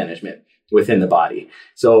inflammation management within the body.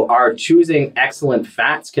 So our choosing excellent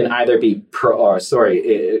fats can either be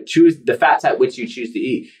choose the fats at which you choose to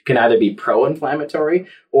eat can either be pro-inflammatory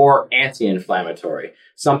or anti-inflammatory.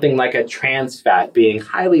 Something like a trans fat being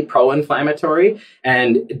highly pro-inflammatory,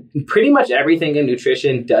 and pretty much everything in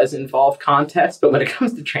nutrition does involve context. But when it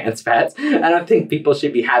comes to trans fats, I don't think people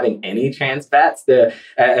should be having any trans fats.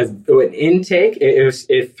 An intake is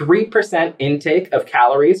a 3% intake of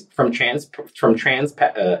calories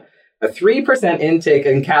a 3% intake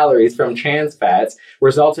in calories from trans fats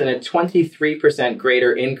results in a 23%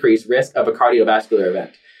 greater increased risk of a cardiovascular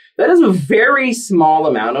event. That is a very small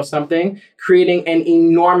amount of something, creating an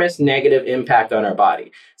enormous negative impact on our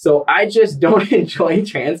body. So I just don't enjoy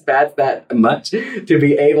trans fats that much to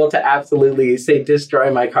be able to absolutely, say,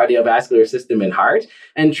 destroy my cardiovascular system and heart.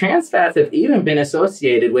 And trans fats have even been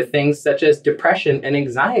associated with things such as depression and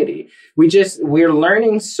anxiety. We're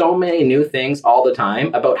learning so many new things all the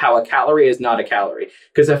time about how a calorie is not a calorie.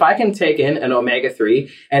 Because if I can take in an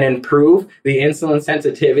omega-3 and improve the insulin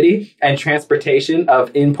sensitivity and transportation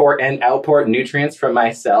of important import and output nutrients from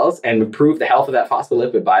my cells and improve the health of that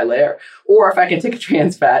phospholipid bilayer, or if I can take a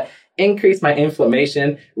trans fat, increase my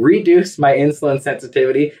inflammation, reduce my insulin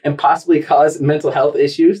sensitivity, and possibly cause mental health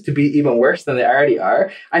issues to be even worse than they already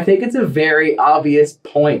are. I think it's a very obvious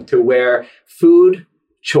point to where food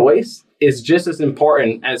choice is just as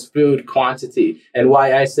important as food quantity. And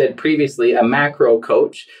why I said previously, a macro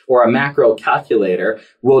coach or a macro calculator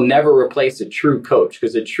will never replace a true coach,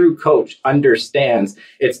 because a true coach understands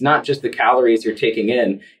it's not just the calories you're taking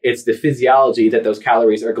in, it's the physiology that those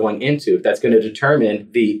calories are going into that's going to determine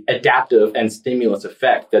the adaptive and stimulus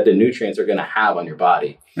effect that the nutrients are going to have on your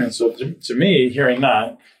body. And so to me, hearing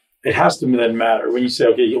that, it has to then matter. When you say,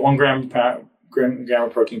 okay, you get 1 gram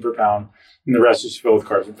of protein per pound, and the rest is filled with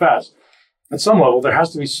carbs and fats. At some level, there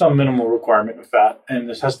has to be some minimal requirement of fat, and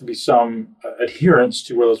there has to be some adherence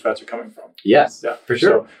to where those fats are coming from. Yes, yeah, for sure.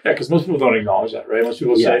 So, yeah, because most people don't acknowledge that, right? Most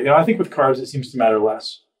people say, I think with carbs, it seems to matter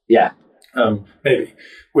less. Yeah. Maybe.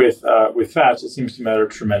 With fats, it seems to matter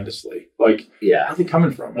tremendously. Like, where are they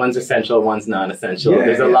coming from? One's essential, one's non-essential.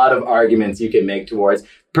 There's a lot of arguments you can make towards,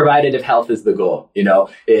 provided if health is the goal,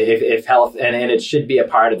 if health, and it should be a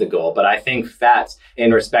part of the goal. But I think fats,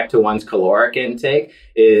 in respect to one's caloric intake,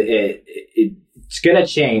 it's going to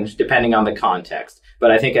change depending on the context.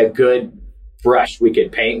 But I think a good brush we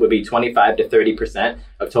could paint would be 25 to 30%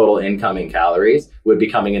 of total incoming calories would be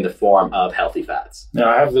coming in the form of healthy fats. Now,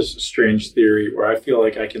 I have this strange theory where I feel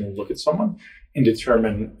like I can look at someone and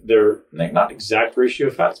determine their, not exact ratio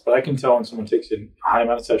of fats, but I can tell when someone takes in a high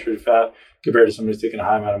amount of saturated fat compared to somebody who's taking a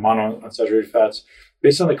high amount of monounsaturated fats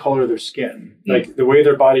based on the color of their skin. Like the way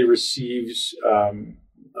their body receives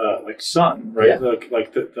like sun, right?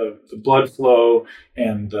 Like the blood flow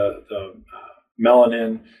and the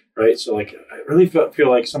melanin, right? So like I really feel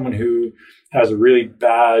like someone who has a really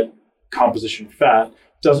bad composition of fat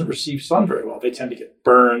doesn't receive sun very well. They tend to get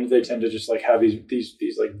burned. They tend to just like have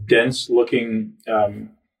these like dense looking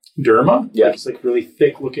derma. Yeah. Like it's like really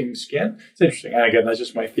thick looking skin. It's interesting. And again, that's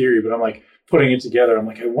just my theory, but I'm like putting it together. I'm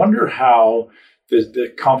like, I wonder how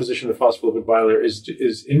the composition of the phospholipid bilayer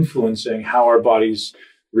is influencing how our bodies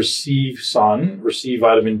receive sun, receive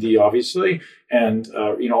vitamin D, obviously, and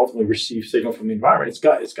ultimately receive signal from the environment. It's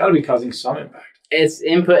got to be causing some impact. It's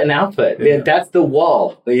input and output. Yeah. That's the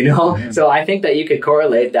wall, Yeah. So I think that you could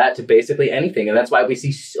correlate that to basically anything. And that's why we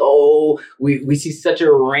see we see such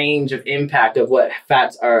a range of impact of what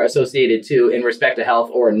fats are associated to in respect to health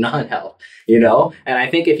or non-health, And I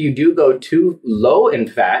think if you do go too low in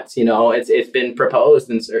fats, it's been proposed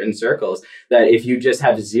in certain circles that if you just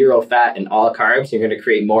have zero fat and all carbs, you're going to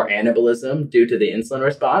create more anabolism due to the insulin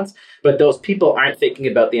response. But those people aren't thinking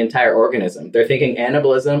about the entire organism. They're thinking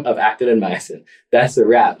anabolism of actin and myosin. That's a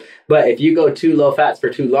wrap. But if you go too low fats for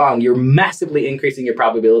too long, you're massively increasing your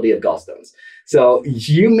probability of gallstones. So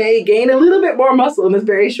you may gain a little bit more muscle in this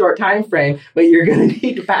very short time frame, but you're going to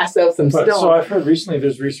need to pass out some stones. So I've heard recently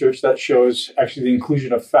there's research that shows actually the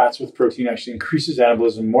inclusion of fats with protein actually increases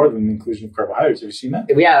anabolism more than the inclusion of carbohydrates. Have you seen that?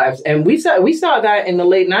 Yeah, and we saw that in the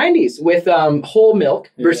late 90s with whole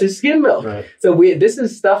milk versus skim milk. Right. So this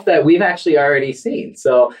is stuff that we've actually already seen.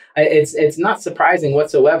 So it's not surprising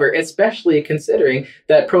whatsoever, especially considering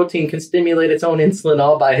that protein can stimulate its own insulin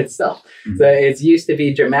all by itself. Mm-hmm. So it's used to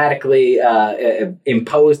be dramatically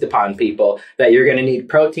imposed upon people that you're going to need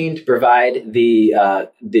protein to provide the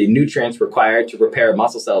nutrients required to repair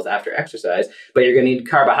muscle cells after exercise, but you're going to need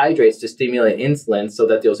carbohydrates to stimulate insulin so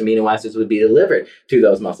that those amino acids would be delivered to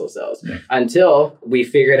those muscle cells. Yeah. Until we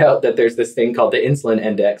figured out that there's this thing called the insulin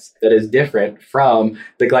index that is different from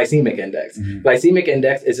the glycemic index. Mm-hmm. Glycemic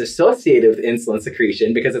index is associated with insulin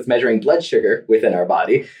secretion because it's measuring blood sugar within our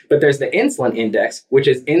body, but there's the insulin index, which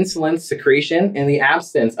is insulin secretion in the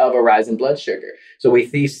absence of a rise in blood sugar. So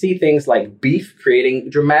we see things like beef creating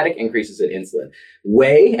dramatic increases in insulin.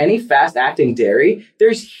 Whey, any fast-acting dairy,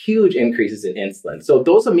 there's huge increases in insulin. So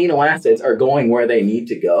those amino acids are going where they need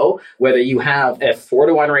to go, whether you have a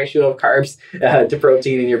 4-to-1 ratio of carbs to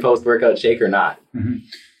protein in your post-workout shake or not. Mm-hmm.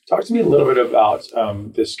 Talk to me a little bit about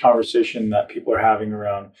this conversation that people are having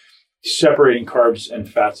around separating carbs and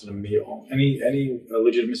fats in a meal. Any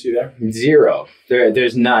legitimacy there? Zero.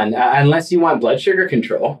 There's none, unless you want blood sugar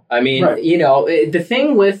control. I mean, right.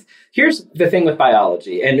 Here's the thing with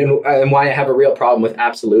biology and why I have a real problem with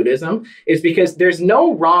absolutism is because there's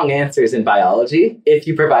no wrong answers in biology if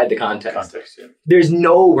you provide the context. Yeah. There's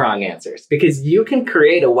no wrong answers because you can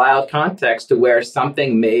create a wild context to where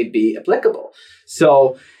something may be applicable.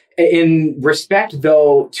 So In respect,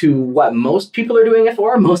 though, to what most people are doing it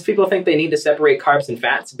for, most people think they need to separate carbs and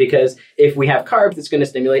fats because if we have carbs, it's going to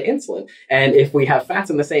stimulate insulin. And if we have fats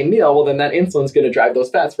in the same meal, well, then that insulin is going to drive those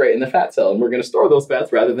fats right in the fat cell, and we're going to store those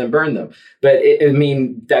fats rather than burn them. But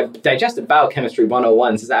digestive biochemistry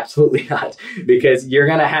 101 is absolutely not, because you're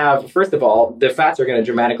going to have, first of all, the fats are going to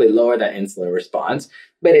dramatically lower that insulin response.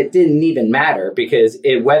 But it didn't even matter because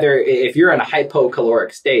if you're in a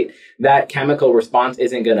hypocaloric state, that chemical response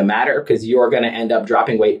isn't going to matter because you're going to end up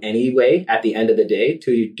dropping weight anyway at the end of the day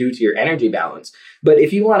due to your energy balance. But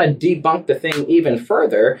if you want to debunk the thing even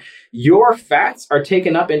further, your fats are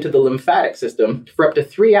taken up into the lymphatic system for up to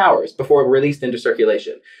 3 hours before released into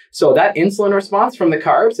circulation. So that insulin response from the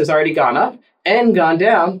carbs has already gone up and gone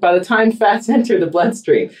down by the time fats enter the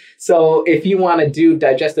bloodstream. So if you want to do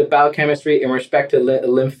digestive biochemistry in respect to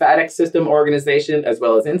lymphatic system organization as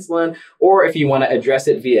well as insulin, or if you want to address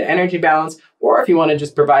it via energy balance, or if you want to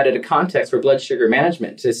just provide it a context for blood sugar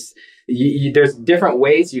management, there's different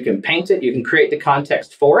ways you can paint it. You can create the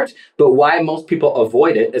context for it, but why most people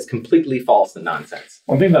avoid it is completely false and nonsense.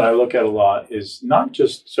 One thing that I look at a lot is not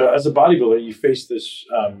just, so as a bodybuilder, you face this,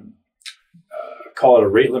 call it a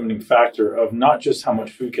rate limiting factor of not just how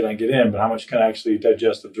much food can I get in, but how much can I actually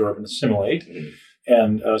digest, absorb, and assimilate. Mm-hmm.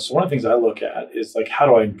 And so one of the things I look at is like, how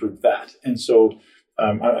do I improve that? And so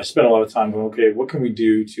I spend a lot of time going, okay, what can we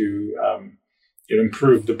do to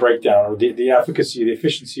improve the breakdown or the efficacy, the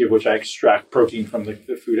efficiency of which I extract protein from the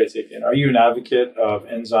food I take in? Are you an advocate of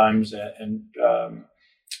enzymes and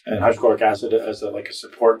hydrochloric acid as a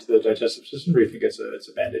support to the digestive system, or do you think it's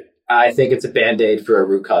a Band-Aid? I think it's a Band-Aid for a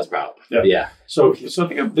root cause problem. Yeah. So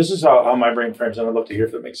think of, this is how my brain frames, and I'd love to hear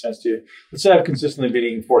if that makes sense to you. Let's say I've consistently been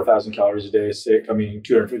eating 4,000 calories a day, I'm eating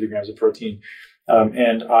 250 grams of protein,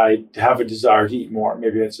 and I have a desire to eat more.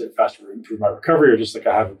 Maybe it's faster to improve my recovery, or just like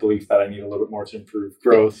I have a belief that I need a little bit more to improve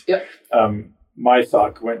growth. Yep. My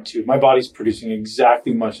thought went to, my body's producing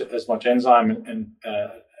exactly as much enzyme and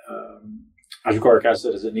hydrochloric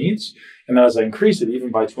acid as it needs. And then as I increase it,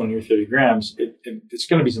 even by 20 or 30 grams, it's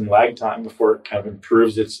going to be some lag time before it kind of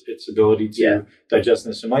improves its ability to digest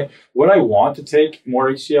and assimilate. Would I want to take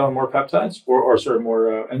more HCl and more peptides or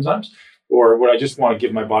more enzymes? Or would I just want to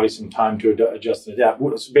give my body some time to adjust and adapt?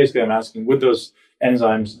 So basically, I'm asking, would those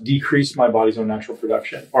enzymes decrease my body's own natural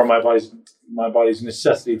production or my body's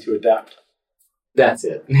necessity to adapt? That's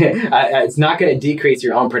it. It's not going to decrease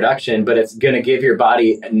your own production, but it's going to give your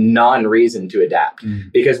body non-reason to adapt.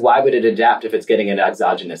 Because why would it adapt if it's getting an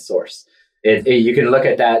exogenous source? You can look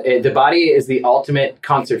at that. The body is the ultimate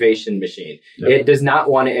conservation machine. Yep. It does not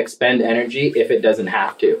want to expend energy if it doesn't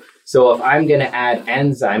have to. So if I'm going to add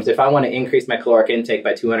enzymes, if I want to increase my caloric intake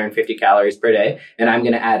by 250 calories per day, and I'm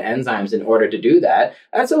going to add enzymes in order to do that,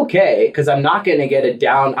 that's okay, because I'm not going to get it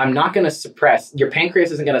down. I'm not going to suppress. Your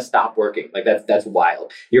pancreas isn't going to stop working. Like that's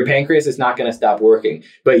wild. Your pancreas is not going to stop working,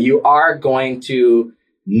 but you are going to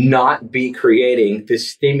not be creating the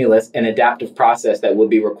stimulus and adaptive process that will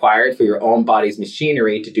be required for your own body's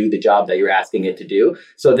machinery to do the job that you're asking it to do.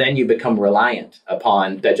 So then you become reliant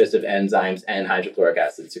upon digestive enzymes and hydrochloric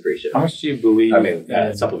acid secretion. How much do you believe in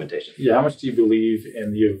supplementation? Yeah, how much do you believe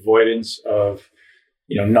in the avoidance of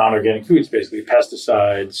non-organic foods, basically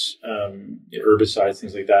pesticides, herbicides,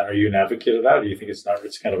 things like that? Are you an advocate of that, or do you think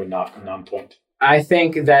it's kind of a non-point? I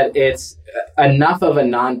think that it's enough of a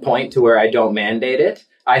non-point to where I don't mandate it.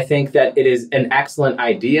 I think that it is an excellent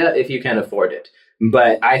idea if you can afford it.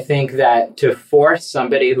 But I think that to force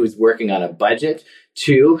somebody who's working on a budget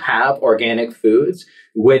to have organic foods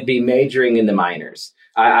would be majoring in the minors.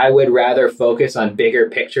 I would rather focus on bigger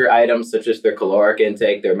picture items such as their caloric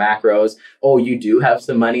intake, their macros. Oh, you do have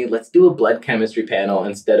some money? Let's do a blood chemistry panel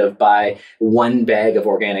instead of buy one bag of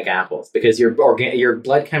organic apples, because your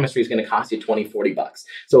blood chemistry is going to cost you $20-$40.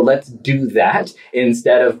 So let's do that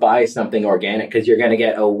instead of buy something organic, because you're going to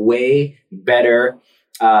get a way better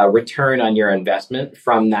return on your investment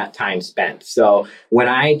from that time spent. So when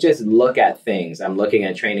I just look at things, I'm looking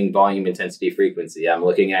at training volume, intensity, frequency. I'm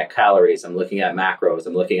looking at calories. I'm looking at macros.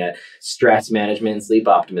 I'm looking at stress management and sleep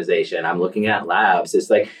optimization. I'm looking at labs.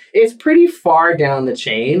 It's pretty far down the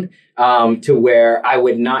chain to where I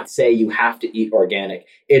would not say you have to eat organic.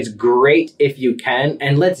 It's great if you can,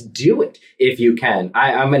 and let's do it if you can.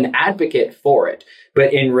 I'm an advocate for it,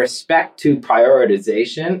 but in respect to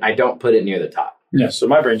prioritization, I don't put it near the top. Yeah, so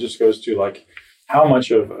my brain just goes to how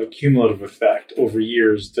much of a cumulative effect over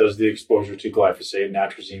years does the exposure to glyphosate and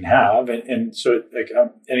atrazine have? And so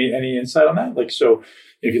any insight on that? So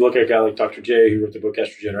if you look at a guy like Dr. J, who wrote the book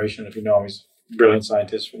Estrogeneration, if you know him, he's a brilliant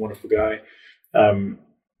scientist, a wonderful guy.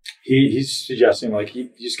 he's suggesting like you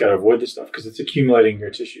just got to avoid this stuff because it's accumulating your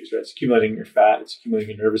tissues, right? It's accumulating your fat, it's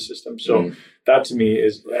accumulating your nervous system. So that to me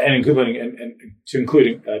is, and including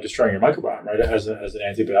destroying your microbiome, right? As an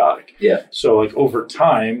antibiotic. Yeah. So like over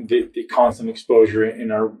time, the constant exposure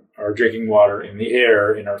in our drinking water, in the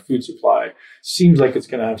air, in our food supply seems like it's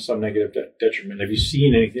going to have some negative detriment. Have you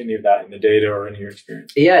seen any of that in the data or in your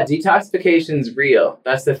experience? Yeah, detoxification's real.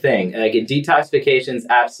 That's the thing. Like detoxification's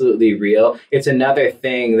absolutely real. It's another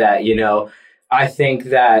thing that, I think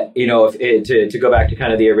that, to go back to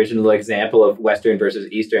kind of the original example of Western versus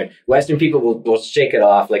Western people will shake it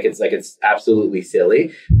off like it's absolutely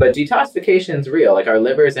silly. But detoxification is real. Like our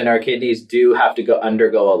livers and our kidneys do have to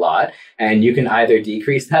undergo a lot. And you can either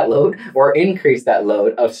decrease that load or increase that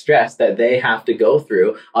load of stress that they have to go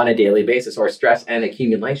through on a daily basis, or stress and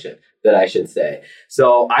accumulation, that I should say.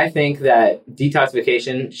 So I think that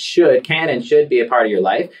detoxification can and should be a part of your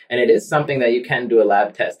life. And it is something that you can do a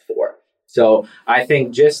lab test for. So I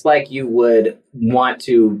think just like you would want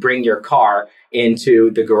to bring your car into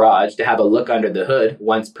the garage to have a look under the hood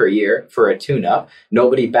once per year for a tune-up,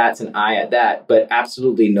 nobody bats an eye at that, but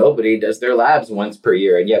absolutely nobody does their labs once per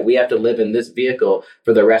year. And yet we have to live in this vehicle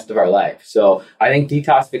for the rest of our life. So I think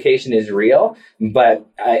detoxification is real, but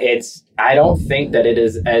I don't think that it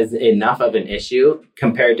is as enough of an issue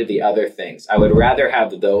compared to the other things. I would rather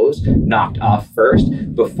have those knocked off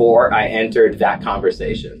first before I entered that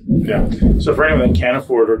conversation. Yeah. So for anyone that can't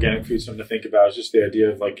afford organic food, something to think about is just the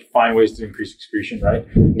idea of like find ways to increase excretion, right?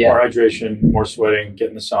 Yeah. More hydration, more sweating, get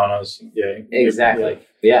in the saunas. Yeah. Exactly.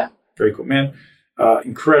 Yeah. Very cool, man.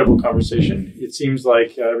 Incredible conversation. It seems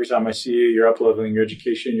like every time I see you, you're up-leveling your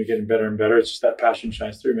education, you're getting better and better. It's just that passion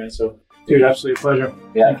shines through, man. So, dude, absolutely a pleasure.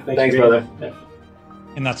 Yeah. Thanks brother. Yeah.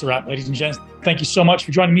 And that's a wrap, ladies and gents. Thank you so much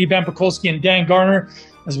for joining me, Ben Pakulski and Dan Garner,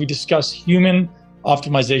 as we discuss human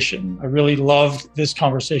optimization. I really loved this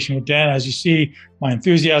conversation with Dan. As you see, my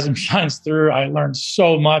enthusiasm shines through. I learned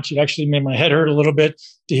so much. It actually made my head hurt a little bit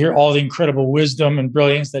to hear all the incredible wisdom and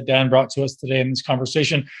brilliance that Dan brought to us today in this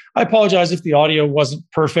conversation. I apologize if the audio wasn't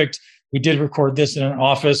perfect. We did record this in an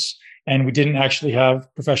office and we didn't actually have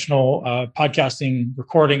professional podcasting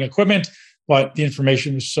recording equipment, but the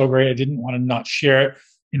information was so great. I didn't want to not share it.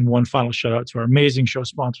 And one final shout out to our amazing show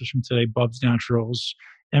sponsors from today, Bubs Naturals,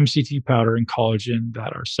 MCT powder and collagen,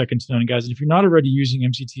 that are second to none, guys. And if you're not already using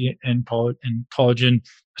MCT and collagen,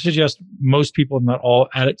 I suggest most people, if not all,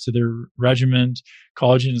 add it to their regimen.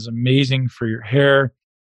 Collagen is amazing for your hair,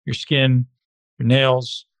 your skin, your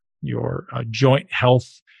nails, your joint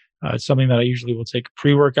health. It's something that I usually will take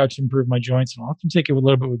pre-workout to improve my joints, and I'll often take it a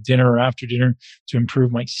little bit with dinner or after dinner to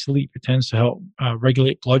improve my sleep. It tends to help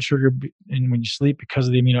regulate blood sugar, and when you sleep, because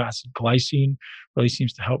of the amino acid glycine, really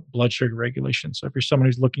seems to help blood sugar regulation. So if you're someone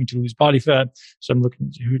who's looking to lose body fat, someone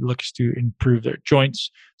who looks to improve their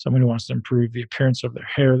joints, someone who wants to improve the appearance of their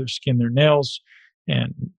hair, their skin, their nails,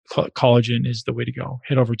 and collagen is the way to go.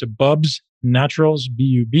 Head over to Bubs Naturals,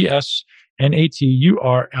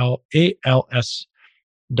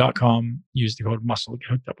 BUBSNATURALALS.com. Use the code MUSCLE, get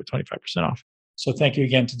hooked up with 25% off. So thank you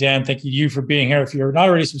again to Dan. Thank you to you for being here. If you're not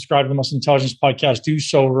already subscribed to the Muscle Intelligence Podcast, do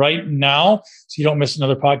so right now so you don't miss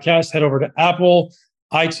another podcast. Head over to Apple,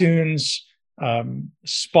 iTunes,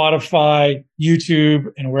 Spotify,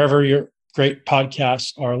 YouTube, and wherever your great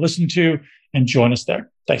podcasts are listened to, and join us there.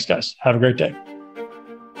 Thanks, guys. Have a great day.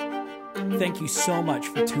 Thank you so much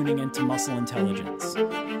for tuning into Muscle Intelligence.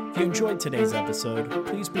 If you enjoyed today's episode,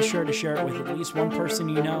 please be sure to share it with at least one person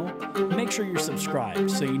you know. And make sure you're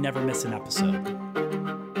subscribed so you never miss an episode.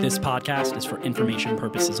 This podcast is for information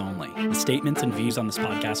purposes only. The statements and views on this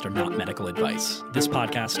podcast are not medical advice. This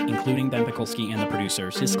podcast, including Ben Pakulski and the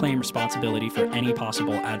producers, disclaim responsibility for any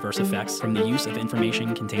possible adverse effects from the use of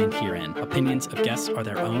information contained herein. Opinions of guests are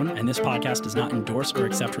their own, and this podcast does not endorse or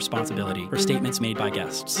accept responsibility for statements made by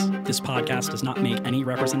guests. This podcast does not make any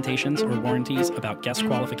representations or warranties about guest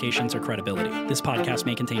qualifications or credibility. This podcast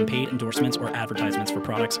may contain paid endorsements or advertisements for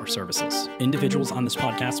products or services. Individuals on this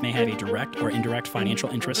podcast may have a direct or indirect financial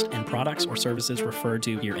interest in products or services referred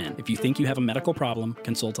to herein. If you think you have a medical problem,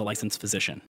 consult a licensed physician.